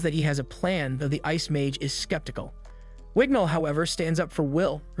reveals that he has a plan, though the Ice Mage is skeptical. Wignall, however, stands up for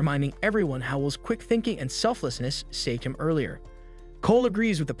Will, reminding everyone how Will's quick thinking and selflessness saved him earlier. Cole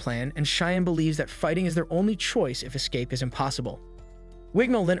agrees with the plan, and Cheyenne believes that fighting is their only choice if escape is impossible.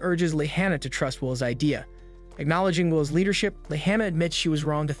 Wignall then urges Lehanna to trust Will's idea. Acknowledging Will's leadership, Lehanna admits she was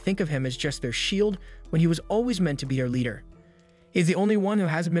wrong to think of him as just their shield when he was always meant to be their leader. He is the only one who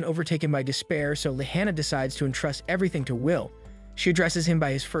hasn't been overtaken by despair, so Lehanna decides to entrust everything to Will. She addresses him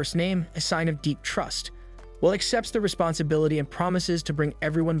by his first name, a sign of deep trust. Will accepts the responsibility and promises to bring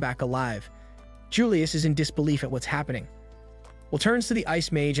everyone back alive. Julius is in disbelief at what's happening. Will turns to the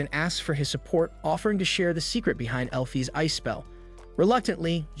Ice Mage and asks for his support, offering to share the secret behind Elfie's ice spell.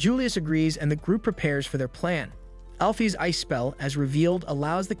 Reluctantly, Julius agrees and the group prepares for their plan. Elfie's ice spell, as revealed,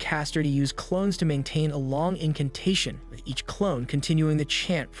 allows the caster to use clones to maintain a long incantation, with each clone continuing the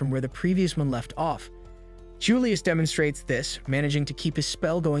chant from where the previous one left off. Julius demonstrates this, managing to keep his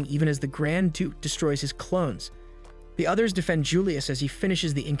spell going even as the Grand Duke destroys his clones. The others defend Julius as he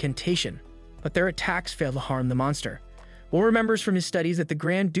finishes the incantation, but their attacks fail to harm the monster. Will remembers from his studies that the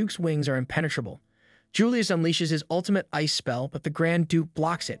Grand Duke's wings are impenetrable. Julius unleashes his ultimate ice spell, but the Grand Duke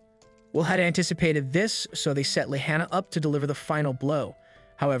blocks it. Will had anticipated this, so they set Lehanna up to deliver the final blow.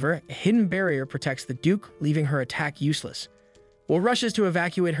 However, a hidden barrier protects the Duke, leaving her attack useless. Will rushes to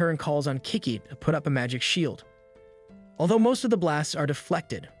evacuate her and calls on Kiki to put up a magic shield. Although most of the blasts are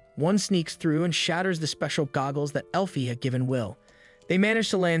deflected, one sneaks through and shatters the special goggles that Elfie had given Will. They manage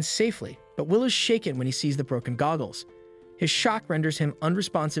to land safely, but Will is shaken when he sees the broken goggles. His shock renders him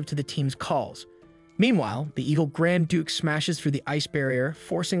unresponsive to the team's calls. Meanwhile, the evil Grand Duke smashes through the ice barrier,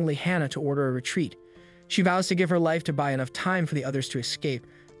 forcing Lehanna to order a retreat. She vows to give her life to buy enough time for the others to escape,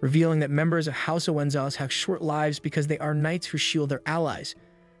 revealing that members of House Owenzos have short lives because they are knights who shield their allies.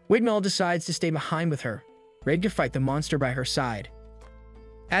 Wignall decides to stay behind with her, ready to fight the monster by her side.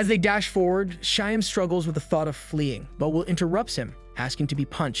 As they dash forward, Shyam struggles with the thought of fleeing, but Will interrupts him, asking to be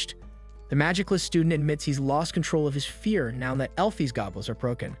punched. The magicless student admits he's lost control of his fear now that Elfie's goggles are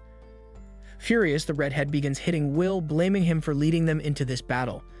broken. Furious, the redhead begins hitting Will, blaming him for leading them into this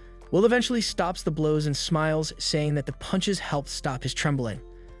battle. Will eventually stops the blows and smiles, saying that the punches helped stop his trembling.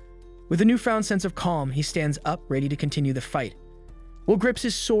 With a newfound sense of calm, he stands up, ready to continue the fight. Will grips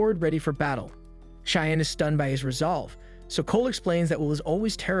his sword, ready for battle. Cheyenne is stunned by his resolve, so Cole explains that Will is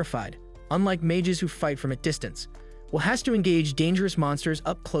always terrified, unlike mages who fight from a distance. Will has to engage dangerous monsters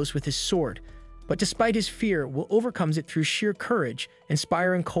up close with his sword, but despite his fear, Will overcomes it through sheer courage,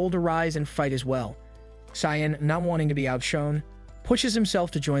 inspiring Cole to rise and fight as well. Cheyenne, not wanting to be outshone, pushes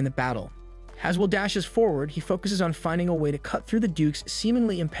himself to join the battle. As Will dashes forward, he focuses on finding a way to cut through the Duke's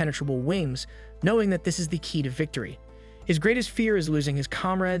seemingly impenetrable wings, knowing that this is the key to victory. His greatest fear is losing his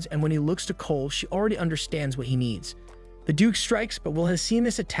comrades, and when he looks to Cole, she already understands what he needs. The Duke strikes, but Will has seen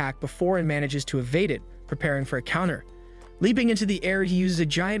this attack before and manages to evade it, preparing for a counter. Leaping into the air, he uses a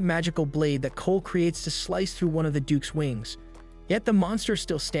giant magical blade that Cole creates to slice through one of the Duke's wings. Yet the monster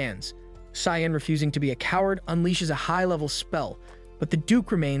still stands. Cheyenne, refusing to be a coward, unleashes a high-level spell, but the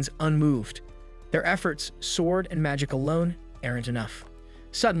Duke remains unmoved. Their efforts, sword and magic alone, aren't enough.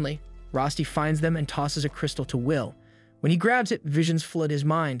 Suddenly, Rosti finds them and tosses a crystal to Will. When he grabs it, visions flood his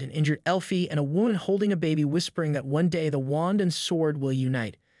mind, an injured Elfie and a woman holding a baby whispering that one day the wand and sword will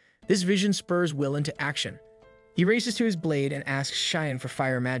unite. This vision spurs Will into action. He races to his blade and asks Cheyenne for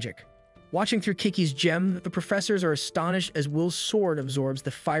fire magic. Watching through Kiki's gem, the professors are astonished as Will's sword absorbs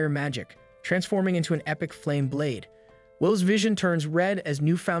the fire magic, transforming into an epic flame blade. Will's vision turns red as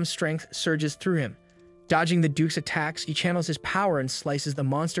newfound strength surges through him. Dodging the Duke's attacks, he channels his power and slices the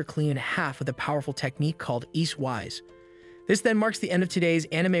monster clean in half with a powerful technique called East-Wise. This then marks the end of today's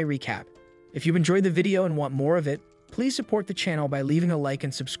anime recap. If you've enjoyed the video and want more of it, please support the channel by leaving a like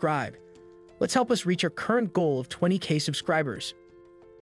and subscribe. Let's help us reach our current goal of 20,000 subscribers.